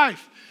of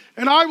life.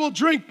 And I will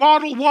drink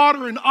bottled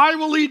water, and I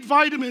will eat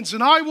vitamins,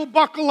 and I will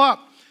buckle up.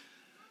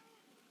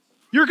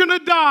 You're gonna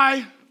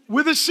die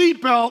with a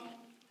seatbelt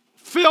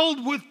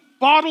filled with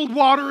bottled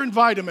water and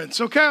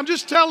vitamins, okay? I'm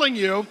just telling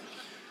you,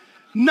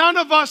 none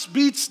of us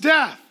beats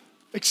death,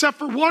 except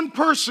for one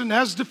person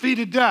has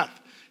defeated death.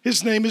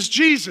 His name is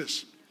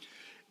Jesus.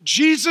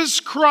 Jesus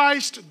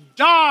Christ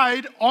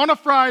died on a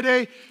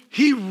Friday.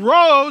 He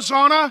rose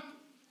on a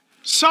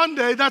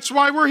Sunday. That's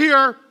why we're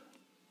here.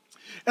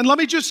 And let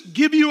me just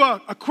give you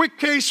a quick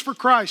case for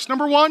Christ.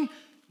 Number 1,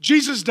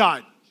 Jesus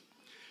died.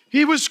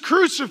 He was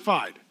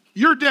crucified.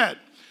 You're dead.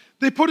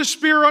 They put a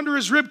spear under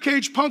his rib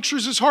cage,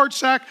 punctures his heart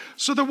sac,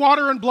 so the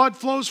water and blood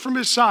flows from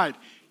his side.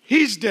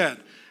 He's dead.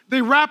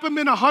 They wrap him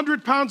in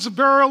 100 pounds of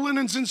burial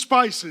linens and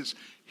spices.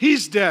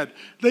 He's dead.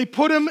 They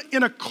put him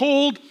in a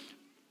cold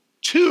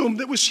tomb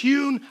that was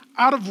hewn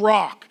out of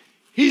rock.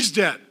 He's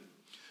dead.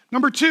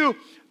 Number 2,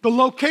 the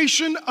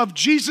location of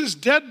Jesus'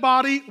 dead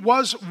body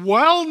was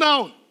well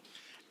known.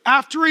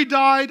 After he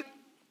died,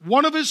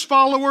 one of his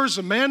followers,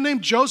 a man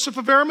named Joseph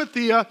of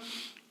Arimathea,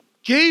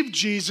 gave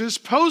Jesus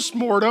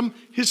post-mortem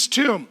his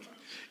tomb.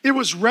 It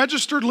was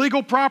registered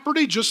legal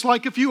property, just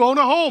like if you own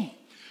a home.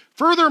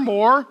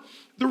 Furthermore,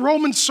 the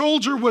Roman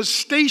soldier was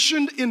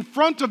stationed in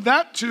front of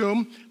that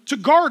tomb to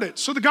guard it.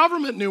 So the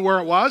government knew where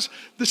it was.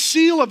 The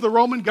seal of the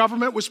Roman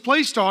government was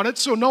placed on it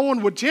so no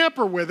one would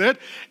tamper with it.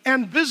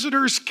 And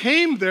visitors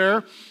came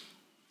there,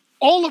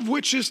 all of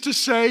which is to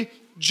say,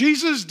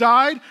 Jesus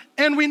died,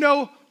 and we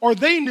know, or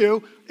they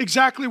knew,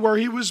 exactly where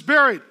he was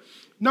buried.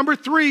 Number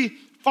 3,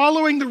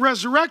 following the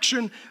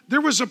resurrection,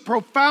 there was a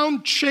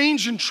profound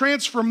change and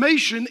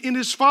transformation in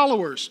his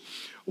followers.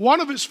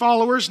 One of his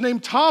followers,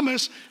 named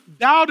Thomas,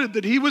 doubted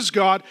that he was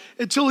God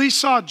until he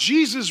saw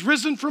Jesus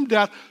risen from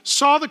death,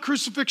 saw the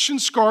crucifixion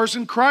scars,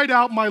 and cried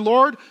out, "My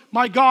Lord,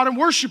 my God," and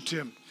worshiped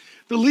him.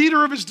 The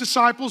leader of his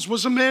disciples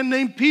was a man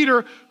named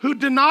Peter who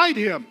denied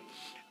him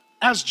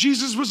as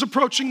Jesus was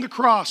approaching the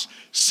cross.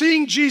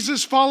 Seeing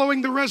Jesus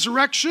following the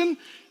resurrection,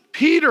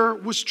 Peter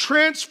was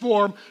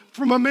transformed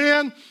from a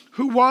man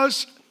who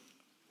was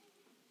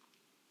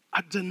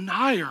a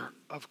denier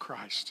of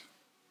Christ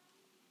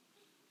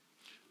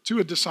to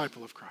a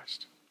disciple of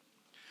Christ.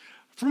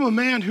 From a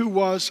man who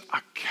was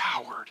a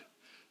coward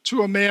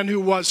to a man who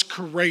was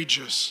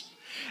courageous.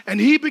 And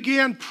he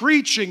began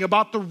preaching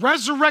about the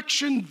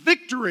resurrection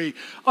victory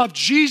of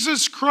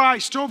Jesus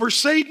Christ over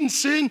Satan,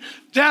 sin,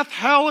 death,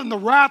 hell, and the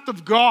wrath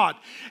of God.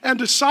 And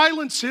to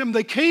silence him,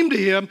 they came to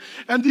him,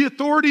 and the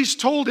authorities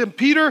told him,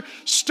 "Peter,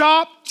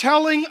 stop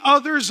telling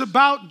others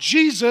about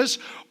Jesus,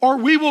 or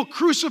we will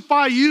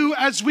crucify you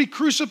as we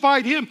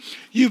crucified him.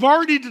 You've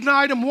already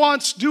denied him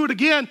once, do it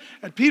again."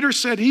 And Peter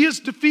said, "He has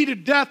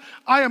defeated death.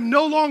 I am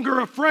no longer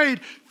afraid.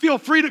 Feel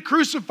free to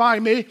crucify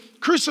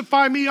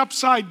me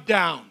upside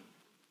down."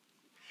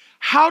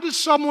 How does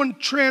someone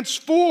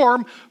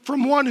transform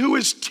from one who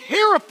is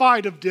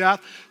terrified of death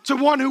to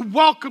one who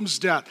welcomes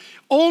death?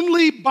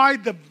 Only by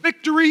the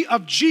victory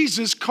of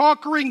Jesus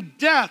conquering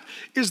death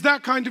is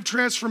that kind of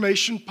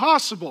transformation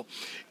possible.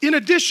 In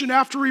addition,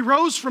 after he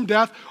rose from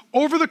death,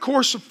 over the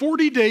course of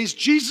 40 days,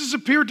 Jesus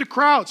appeared to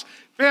crowds,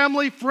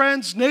 family,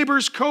 friends,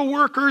 neighbors,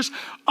 co-workers.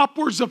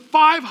 Upwards of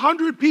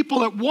 500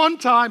 people at one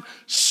time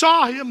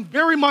saw him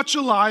very much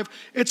alive.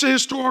 It's a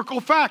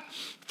historical fact.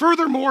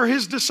 Furthermore,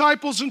 his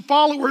disciples and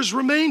followers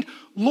remained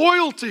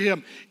loyal to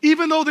him.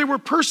 Even though they were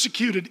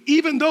persecuted,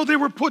 even though they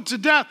were put to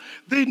death,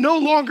 they no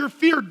longer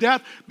feared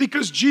death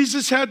because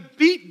Jesus had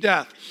beat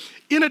death.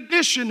 In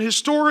addition,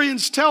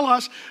 historians tell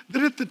us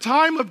that at the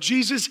time of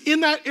Jesus, in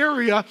that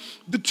area,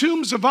 the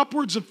tombs of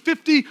upwards of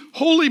 50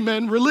 holy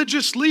men,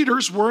 religious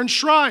leaders, were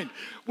enshrined.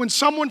 When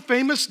someone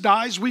famous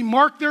dies, we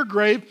mark their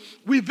grave,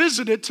 we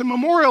visit it to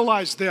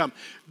memorialize them.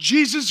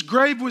 Jesus'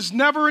 grave was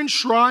never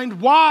enshrined.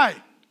 Why?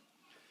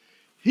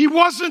 He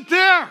wasn't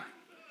there.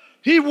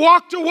 He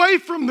walked away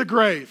from the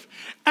grave.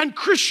 And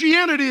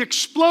Christianity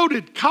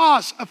exploded,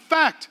 cause,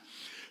 effect.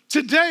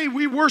 Today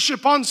we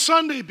worship on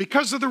Sunday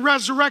because of the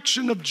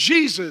resurrection of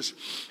Jesus.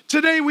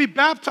 Today we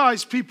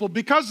baptize people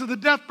because of the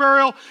death,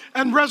 burial,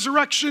 and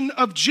resurrection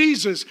of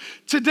Jesus.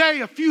 Today,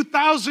 a few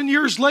thousand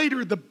years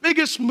later, the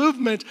biggest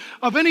movement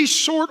of any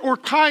sort or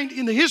kind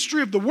in the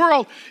history of the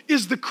world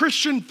is the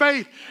Christian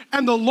faith.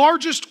 And the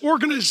largest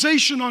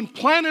organization on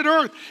planet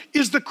Earth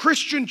is the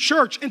Christian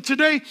church. And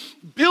today,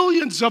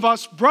 billions of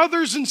us,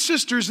 brothers and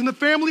sisters in the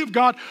family of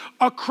God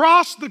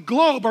across the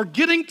globe, are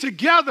getting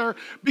together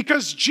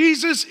because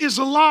Jesus is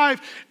alive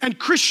and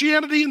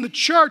Christianity in the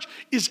church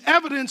is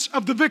evidence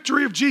of the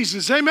victory of Jesus.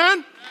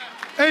 Amen?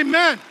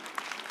 Amen.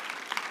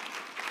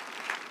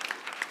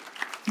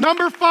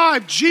 Number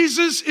 5,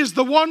 Jesus is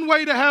the one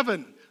way to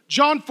heaven.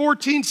 John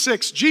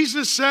 14:6.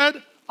 Jesus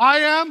said, "I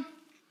am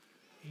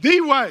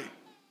the way.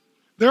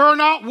 There are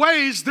not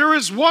ways, there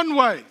is one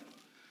way.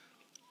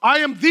 I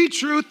am the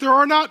truth. There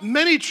are not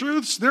many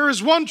truths, there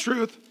is one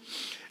truth.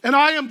 And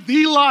I am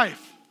the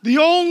life." The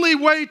only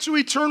way to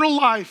eternal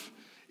life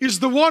is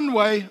the one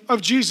way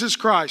of Jesus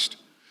Christ.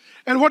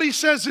 And what he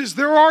says is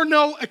there are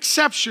no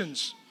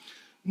exceptions.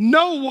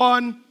 No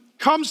one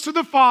comes to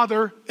the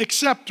Father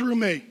except through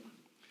me.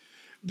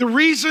 The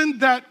reason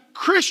that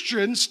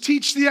Christians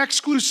teach the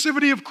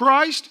exclusivity of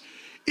Christ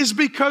is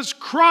because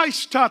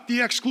Christ taught the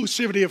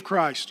exclusivity of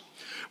Christ.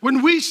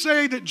 When we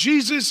say that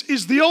Jesus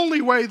is the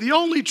only way, the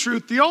only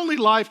truth, the only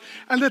life,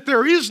 and that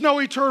there is no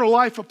eternal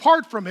life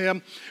apart from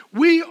him,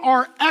 we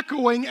are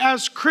echoing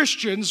as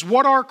Christians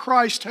what our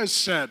Christ has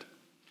said.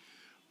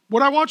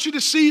 What I want you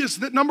to see is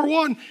that, number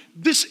one,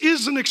 this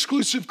is an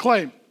exclusive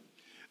claim.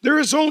 There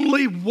is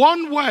only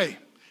one way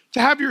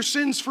to have your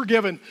sins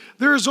forgiven.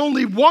 There is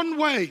only one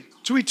way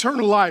to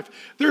eternal life.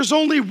 There's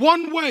only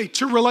one way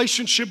to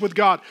relationship with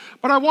God.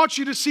 But I want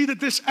you to see that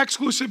this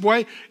exclusive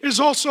way is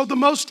also the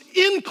most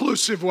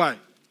inclusive way.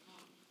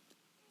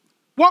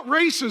 What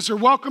races are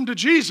welcome to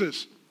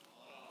Jesus?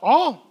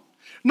 All.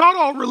 Not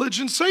all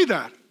religions say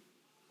that.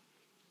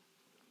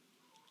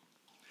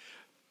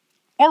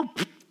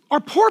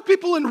 Are poor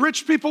people and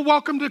rich people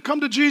welcome to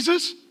come to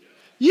Jesus?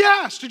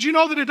 Yes. Did you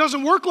know that it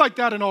doesn't work like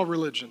that in all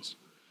religions?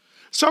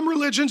 Some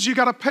religions you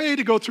got to pay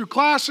to go through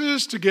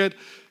classes to get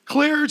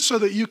cleared so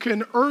that you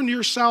can earn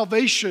your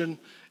salvation,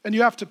 and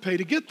you have to pay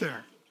to get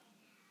there.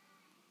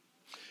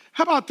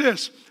 How about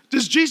this?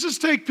 Does Jesus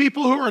take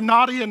people who are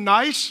naughty and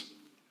nice?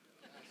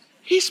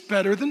 He's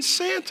better than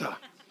Santa.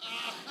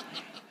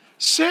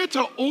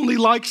 Santa only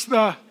likes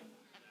the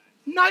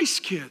nice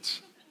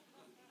kids.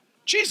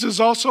 Jesus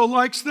also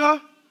likes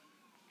the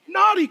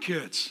naughty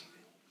kids.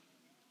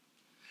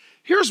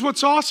 Here's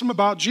what's awesome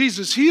about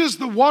Jesus. He is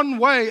the one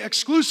way,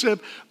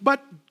 exclusive, but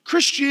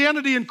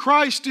Christianity in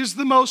Christ is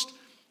the most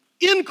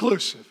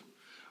inclusive.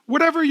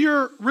 Whatever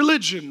your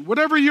religion,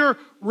 whatever your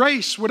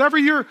race, whatever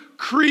your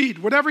creed,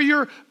 whatever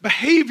your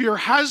behavior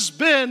has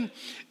been,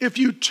 if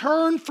you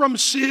turn from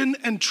sin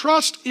and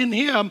trust in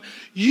Him,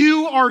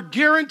 you are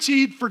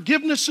guaranteed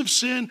forgiveness of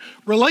sin,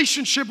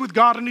 relationship with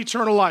God, and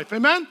eternal life.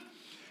 Amen?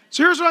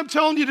 So here's what I'm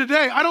telling you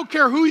today. I don't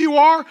care who you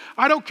are.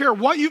 I don't care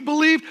what you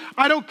believe.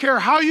 I don't care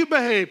how you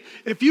behave.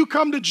 If you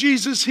come to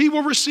Jesus, He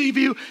will receive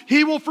you.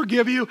 He will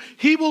forgive you.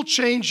 He will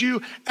change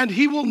you. And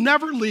He will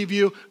never leave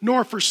you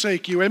nor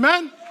forsake you.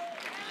 Amen?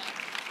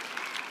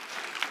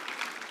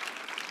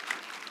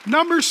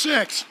 Number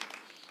 6,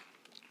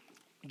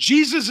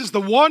 Jesus is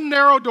the one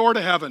narrow door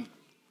to heaven.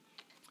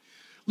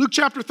 Luke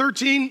chapter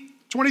 13,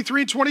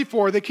 23 and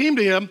 24, they came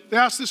to Him. They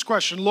asked this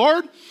question,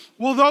 Lord,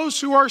 will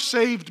those who are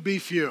saved be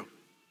few?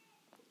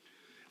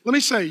 Let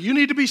me say, you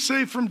need to be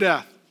saved from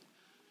death.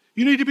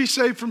 You need to be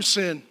saved from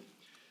sin.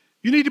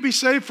 You need to be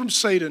saved from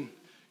Satan.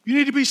 You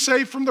need to be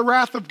saved from the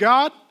wrath of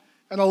God.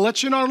 And I'll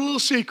let you know a little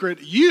secret.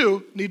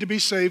 You need to be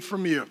saved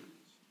from you.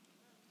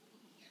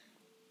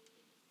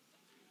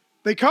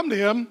 They come to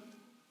Him.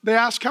 They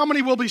ask, how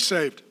many will be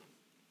saved?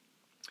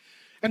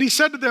 And He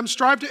said to them,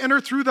 strive to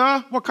enter through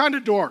the, what kind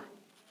of door?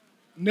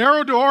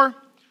 Narrow door.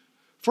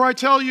 For I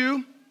tell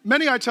you,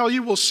 many I tell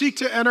you will seek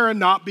to enter and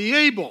not be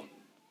able.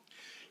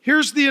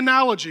 Here's the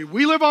analogy.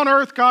 We live on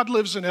earth, God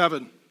lives in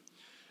heaven.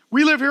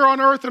 We live here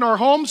on earth in our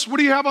homes. What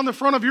do you have on the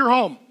front of your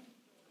home?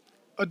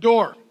 A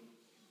door.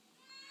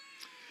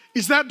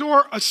 Is that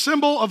door a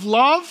symbol of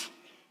love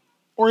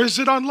or is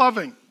it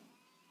unloving?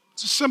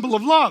 It's a symbol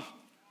of love.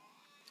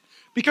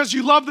 Because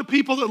you love the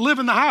people that live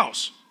in the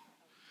house.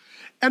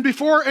 And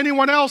before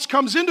anyone else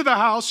comes into the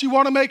house, you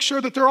want to make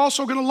sure that they're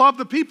also going to love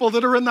the people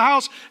that are in the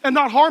house and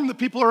not harm the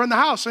people who are in the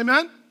house.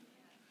 Amen?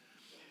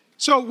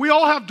 So we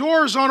all have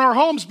doors on our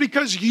homes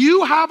because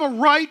you have a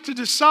right to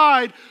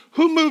decide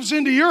who moves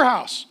into your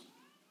house.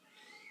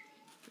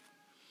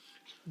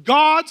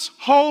 God's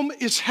home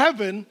is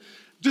heaven.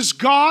 Does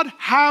God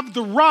have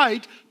the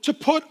right to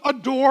put a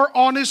door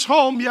on His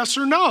home? Yes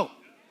or no?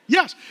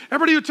 Yes.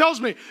 Everybody who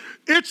tells me,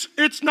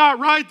 it's not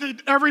right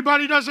that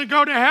everybody doesn't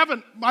go to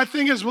heaven. My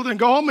thing is, well, then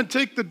go home and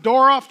take the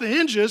door off the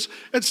hinges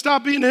and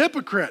stop being a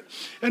hypocrite.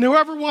 And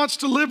whoever wants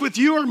to live with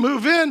you or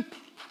move in,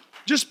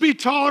 just be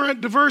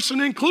tolerant, diverse,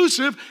 and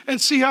inclusive and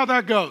see how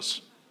that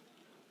goes.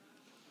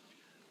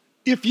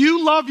 If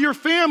you love your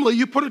family,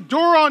 you put a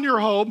door on your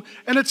home,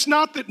 and it's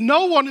not that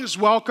no one is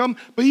welcome,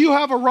 but you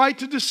have a right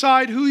to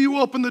decide who you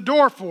open the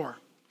door for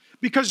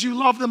because you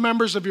love the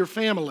members of your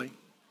family.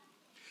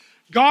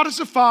 God is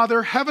a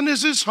father, heaven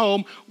is His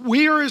home,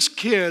 we are His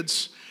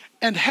kids,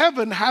 and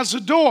heaven has a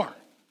door.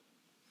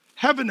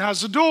 Heaven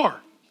has a door.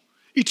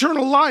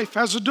 Eternal life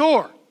has a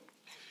door.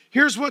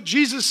 Here's what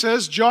Jesus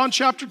says, John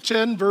chapter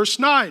 10, verse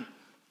 9.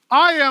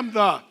 I am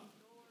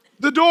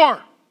the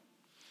door.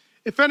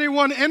 If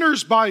anyone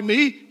enters by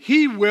me,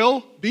 he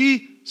will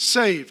be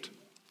saved.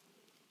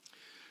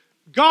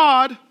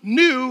 God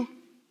knew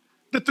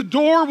that the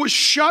door was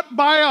shut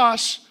by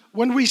us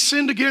when we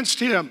sinned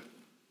against Him.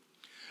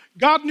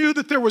 God knew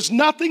that there was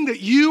nothing that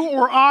you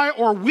or I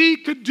or we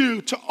could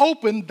do to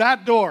open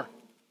that door.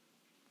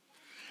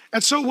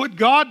 And so what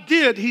God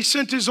did, He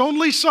sent His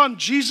only Son,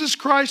 Jesus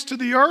Christ, to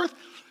the earth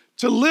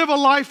to live a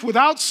life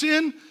without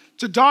sin,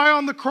 to die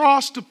on the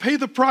cross, to pay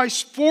the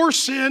price for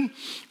sin,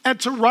 and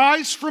to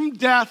rise from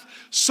death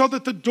so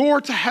that the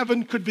door to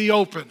heaven could be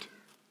opened.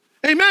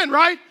 Amen,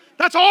 right?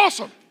 That's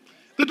awesome.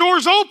 The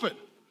door's open.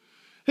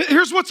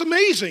 Here's what's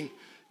amazing.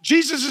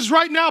 Jesus is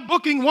right now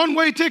booking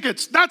one-way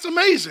tickets. That's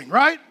amazing,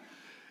 right?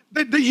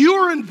 That you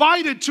are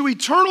invited to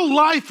eternal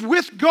life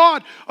with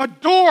God. A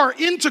door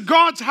into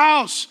God's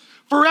house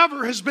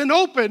forever has been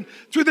opened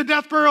through the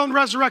death, burial, and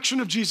resurrection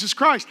of Jesus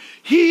Christ.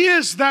 He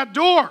is that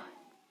door.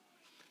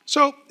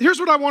 So here's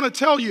what I want to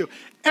tell you.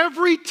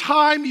 Every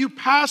time you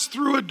pass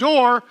through a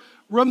door,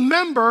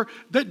 remember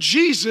that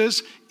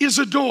Jesus is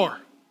a door.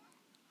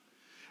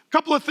 A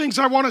couple of things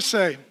I want to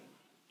say.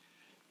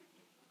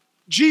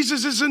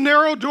 Jesus is a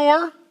narrow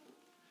door.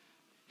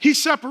 He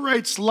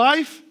separates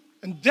life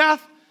and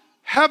death,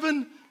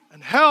 heaven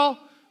and hell,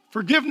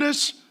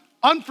 forgiveness,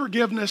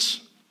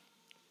 unforgiveness,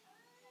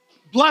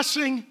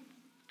 blessing,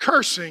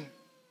 cursing,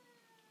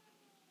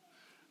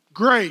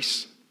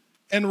 grace,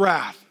 and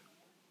wrath.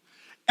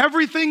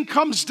 Everything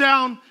comes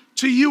down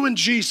to you and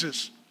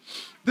Jesus.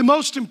 The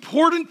most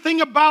important thing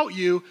about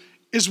you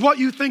is what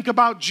you think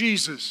about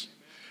Jesus.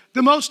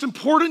 The most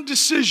important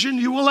decision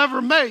you will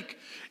ever make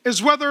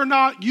is whether or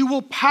not you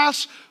will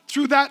pass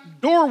through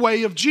that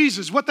doorway of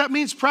Jesus. What that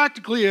means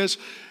practically is,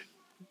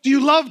 do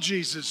you love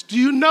Jesus? Do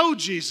you know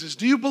Jesus?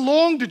 Do you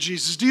belong to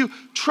Jesus? Do you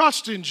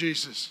trust in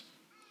Jesus?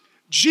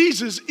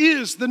 Jesus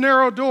is the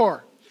narrow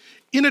door.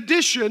 In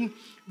addition,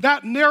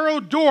 that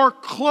narrow door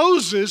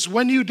closes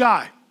when you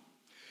die.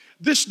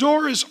 This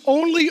door is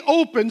only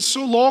open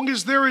so long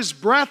as there is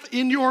breath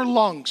in your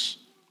lungs.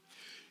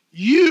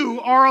 You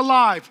are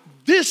alive.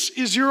 This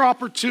is your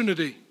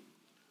opportunity.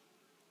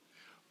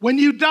 When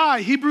you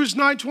die, Hebrews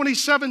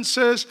 9:27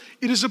 says,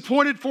 it is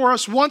appointed for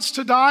us once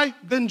to die,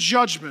 then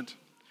judgment.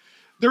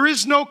 There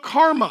is no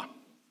karma.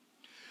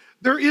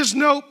 There is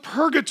no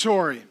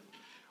purgatory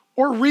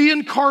or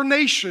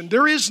reincarnation.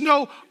 There is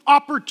no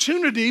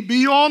opportunity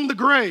beyond the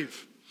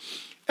grave.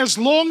 As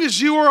long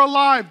as you are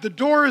alive, the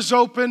door is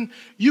open.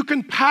 You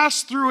can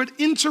pass through it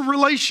into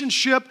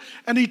relationship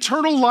and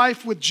eternal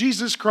life with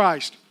Jesus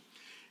Christ.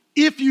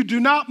 If you do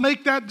not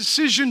make that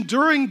decision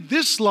during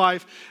this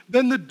life,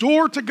 then the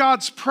door to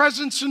God's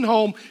presence and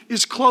home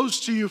is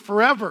closed to you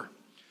forever.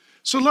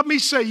 So let me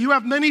say, you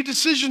have many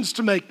decisions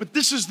to make, but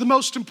this is the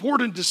most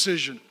important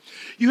decision.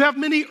 You have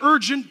many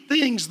urgent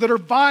things that are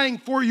vying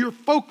for your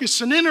focus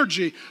and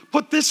energy.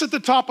 Put this at the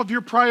top of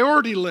your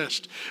priority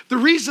list. The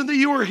reason that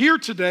you are here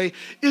today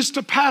is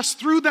to pass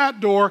through that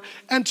door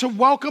and to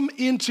welcome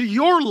into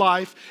your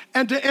life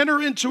and to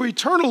enter into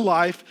eternal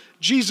life,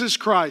 Jesus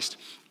Christ.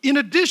 In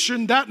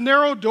addition, that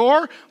narrow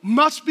door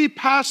must be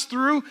passed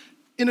through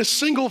in a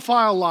single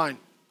file line.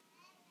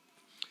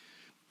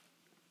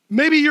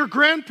 Maybe your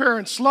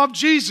grandparents love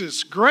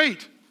Jesus.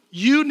 Great.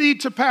 You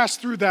need to pass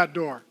through that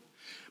door.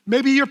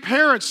 Maybe your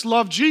parents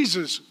love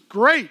Jesus.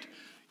 Great.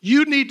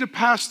 You need to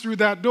pass through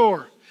that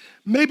door.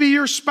 Maybe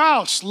your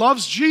spouse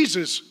loves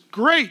Jesus.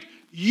 Great.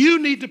 You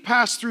need to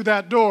pass through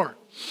that door.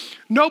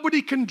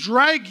 Nobody can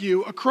drag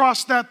you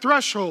across that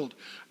threshold.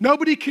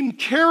 Nobody can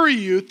carry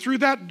you through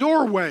that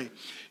doorway.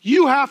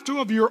 You have to,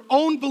 of your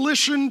own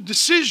volition,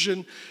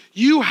 decision,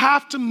 you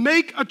have to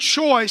make a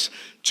choice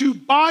to,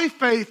 by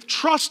faith,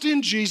 trust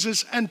in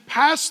Jesus and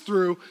pass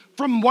through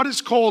from what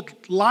is called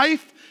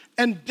life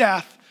and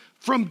death,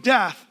 from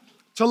death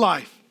to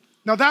life.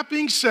 Now, that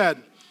being said,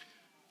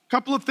 a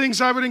couple of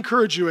things I would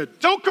encourage you in.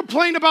 Don't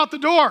complain about the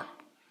door.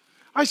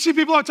 I see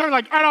people all the time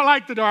like, I don't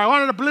like the door. I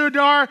wanted a blue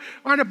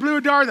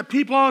door. The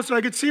people, so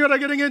I could see what I'm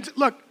getting into.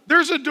 Look,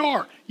 there's a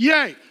door.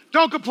 Yay.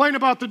 Don't complain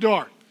about the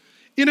door.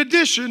 In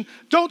addition,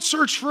 don't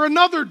search for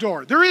another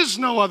door. There is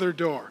no other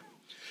door.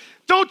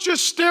 Don't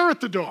just stare at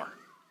the door.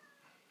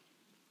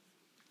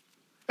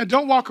 And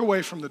don't walk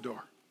away from the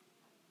door.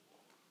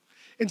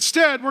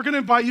 Instead, we're going to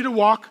invite you to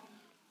walk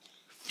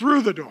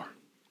through the door.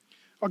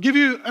 I'll give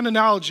you an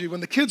analogy. When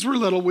the kids were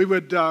little, we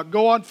would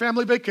go on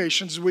family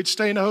vacations and we'd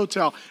stay in a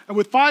hotel. And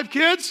with 5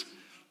 kids,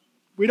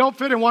 we don't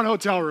fit in one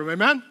hotel room,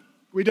 amen?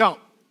 We don't.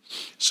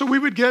 So we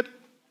would get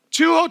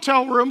 2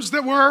 hotel rooms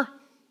that were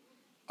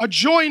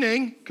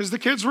adjoining, because the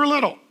kids were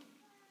little.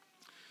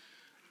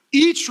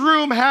 Each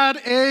room had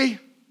a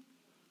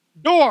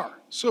door.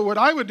 So what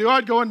I would do,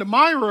 I'd go into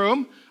my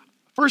room.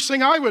 First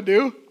thing I would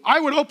do,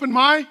 I would open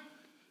my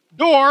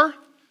door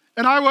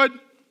and I would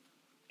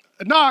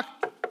knock.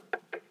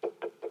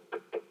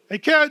 Hey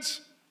kids,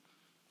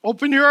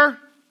 open your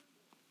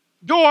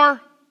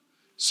door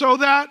so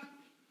that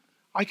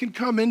I can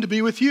come in to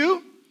be with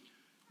you,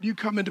 you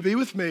come in to be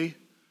with me,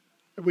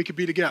 and we could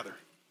be together.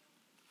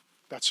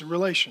 That's a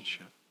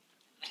relationship.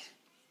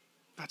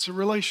 That's a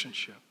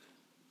relationship.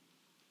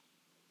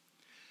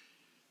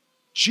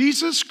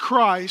 Jesus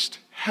Christ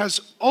has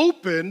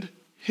opened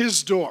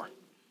his door.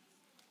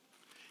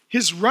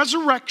 His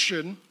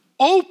resurrection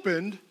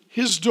opened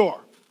his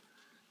door.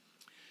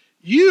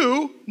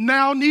 You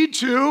now need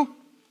to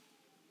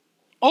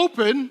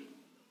open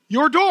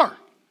your door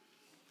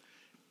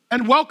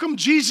and welcome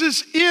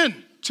Jesus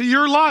in to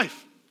your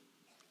life.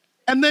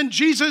 And then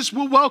Jesus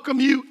will welcome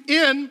you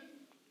in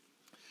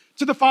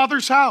to the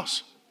Father's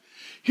house.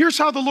 Here's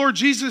how the Lord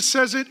Jesus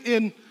says it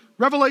in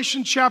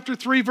Revelation chapter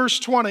 3, verse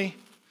 20.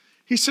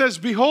 He says,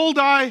 behold,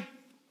 I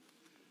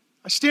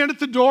stand at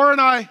the door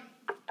and I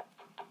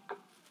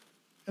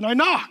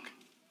knock.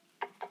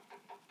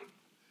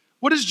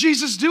 What is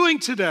Jesus doing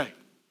today?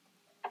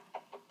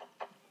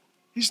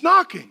 He's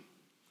knocking.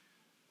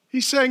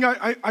 He's saying,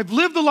 I've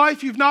lived the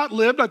life you've not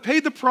lived. I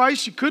paid the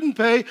price you couldn't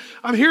pay.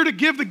 I'm here to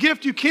give the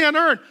gift you can't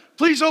earn.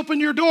 Please open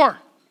your door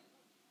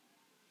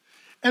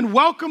and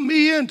welcome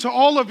me into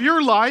all of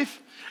your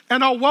life,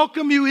 and I'll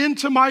welcome you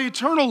into my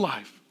eternal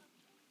life.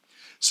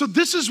 So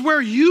this is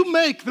where you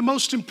make the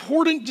most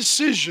important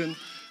decision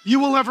you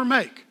will ever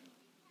make.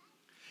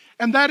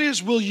 And that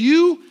is, will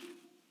you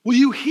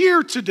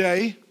hear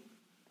today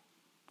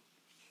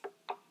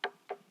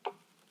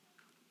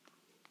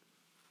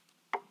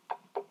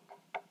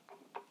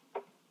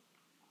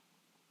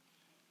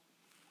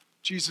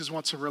Jesus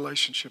wants a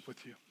relationship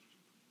with you.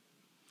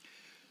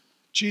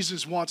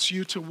 Jesus wants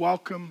you to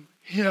welcome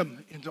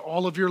him into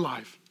all of your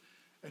life,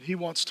 and he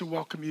wants to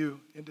welcome you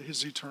into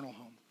his eternal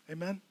home.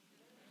 Amen?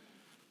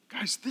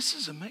 Guys, this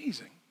is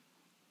amazing.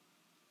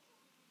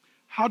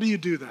 How do you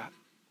do that?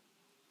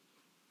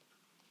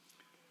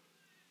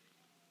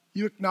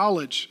 You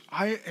acknowledge,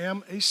 I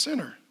am a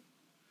sinner.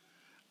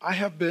 I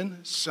have been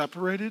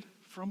separated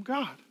from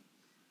God.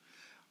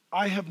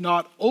 I have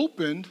not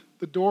opened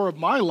the door of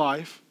my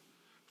life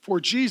for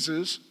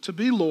Jesus to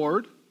be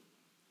Lord,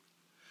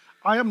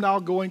 I am now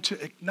going to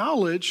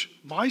acknowledge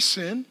my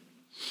sin.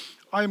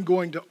 I am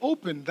going to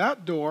open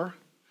that door.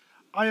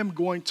 I am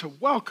going to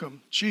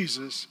welcome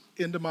Jesus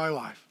into my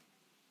life.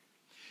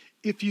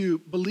 If you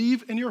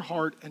believe in your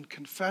heart and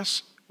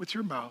confess with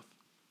your mouth,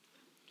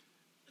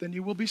 then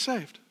you will be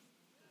saved.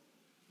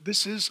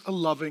 This is a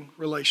loving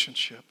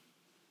relationship.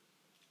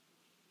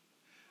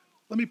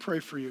 Let me pray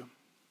for you.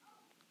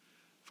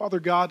 Father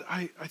God,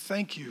 I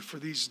thank you for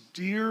these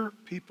dear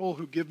people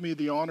who give me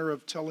the honor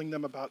of telling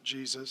them about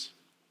Jesus.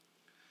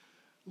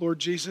 Lord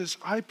Jesus,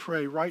 I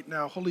pray right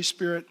now, Holy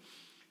Spirit,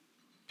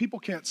 people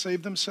can't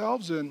save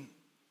themselves and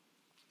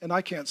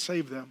I can't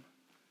save them.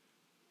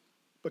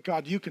 But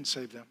God, you can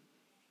save them.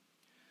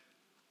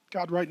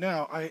 God, right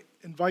now, I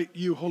invite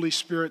you, Holy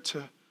Spirit,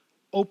 to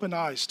open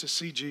eyes to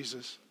see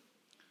Jesus,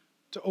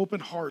 to open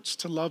hearts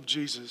to love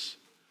Jesus,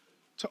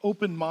 to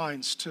open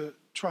minds to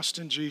trust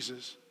in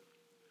Jesus.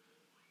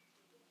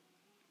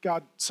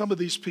 God, some of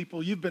these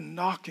people, you've been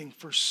knocking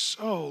for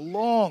so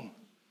long.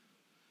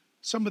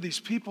 Some of these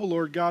people,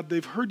 Lord God,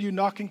 they've heard you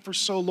knocking for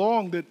so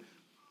long that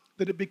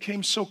it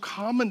became so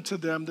common to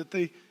them that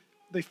they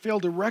fail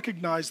to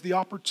recognize the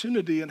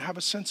opportunity and have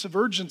a sense of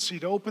urgency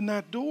to open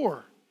that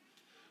door.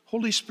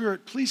 Holy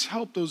Spirit, please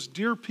help those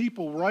dear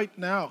people right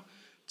now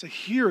to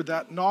hear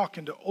that knock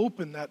and to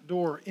open that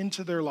door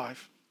into their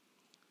life.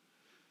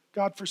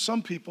 God, for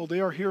some people,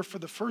 they are here for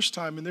the first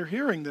time and they're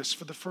hearing this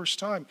for the first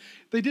time.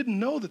 They didn't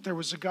know that there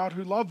was a God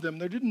who loved them.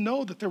 They didn't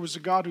know that there was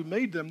a God who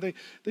made them. They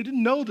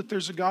didn't know that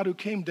there's a God who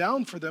came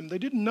down for them. They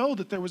didn't know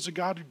that there was a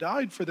God who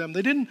died for them.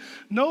 They didn't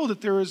know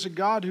that there is a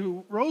God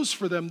who rose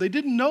for them. They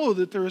didn't know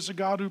that there is a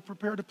God who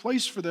prepared a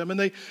place for them. And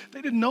they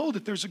didn't know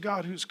that there's a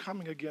God who's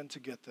coming again to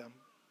get them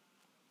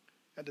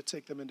and to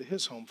take them into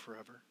his home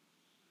forever.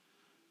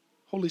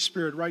 Holy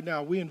Spirit, right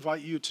now, we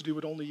invite you to do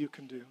what only you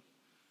can do.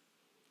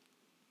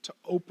 To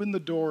open the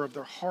door of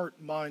their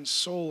heart, mind,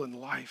 soul, and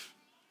life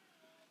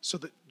so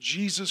that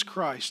Jesus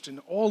Christ in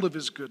all of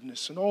his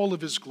goodness and all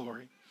of his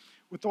glory,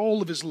 with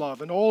all of his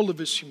love and all of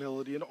his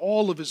humility and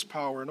all of his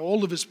power and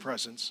all of his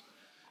presence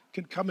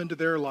can come into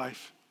their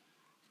life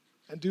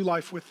and do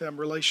life with them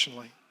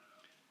relationally.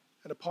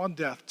 And upon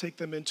death, take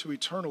them into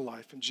eternal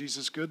life in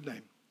Jesus' good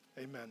name.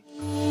 Amen.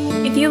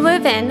 If you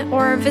live in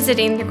or are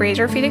visiting the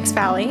Greater Phoenix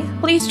Valley,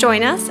 please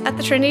join us at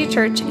the Trinity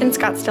Church in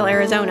Scottsdale,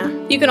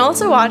 Arizona. You can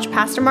also watch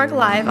Pastor Mark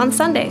live on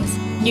Sundays,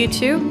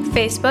 YouTube,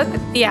 Facebook,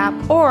 the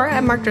app, or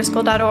at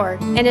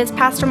markdriscoll.org. And as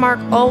Pastor Mark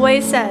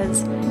always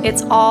says,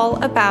 it's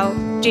all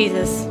about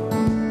Jesus.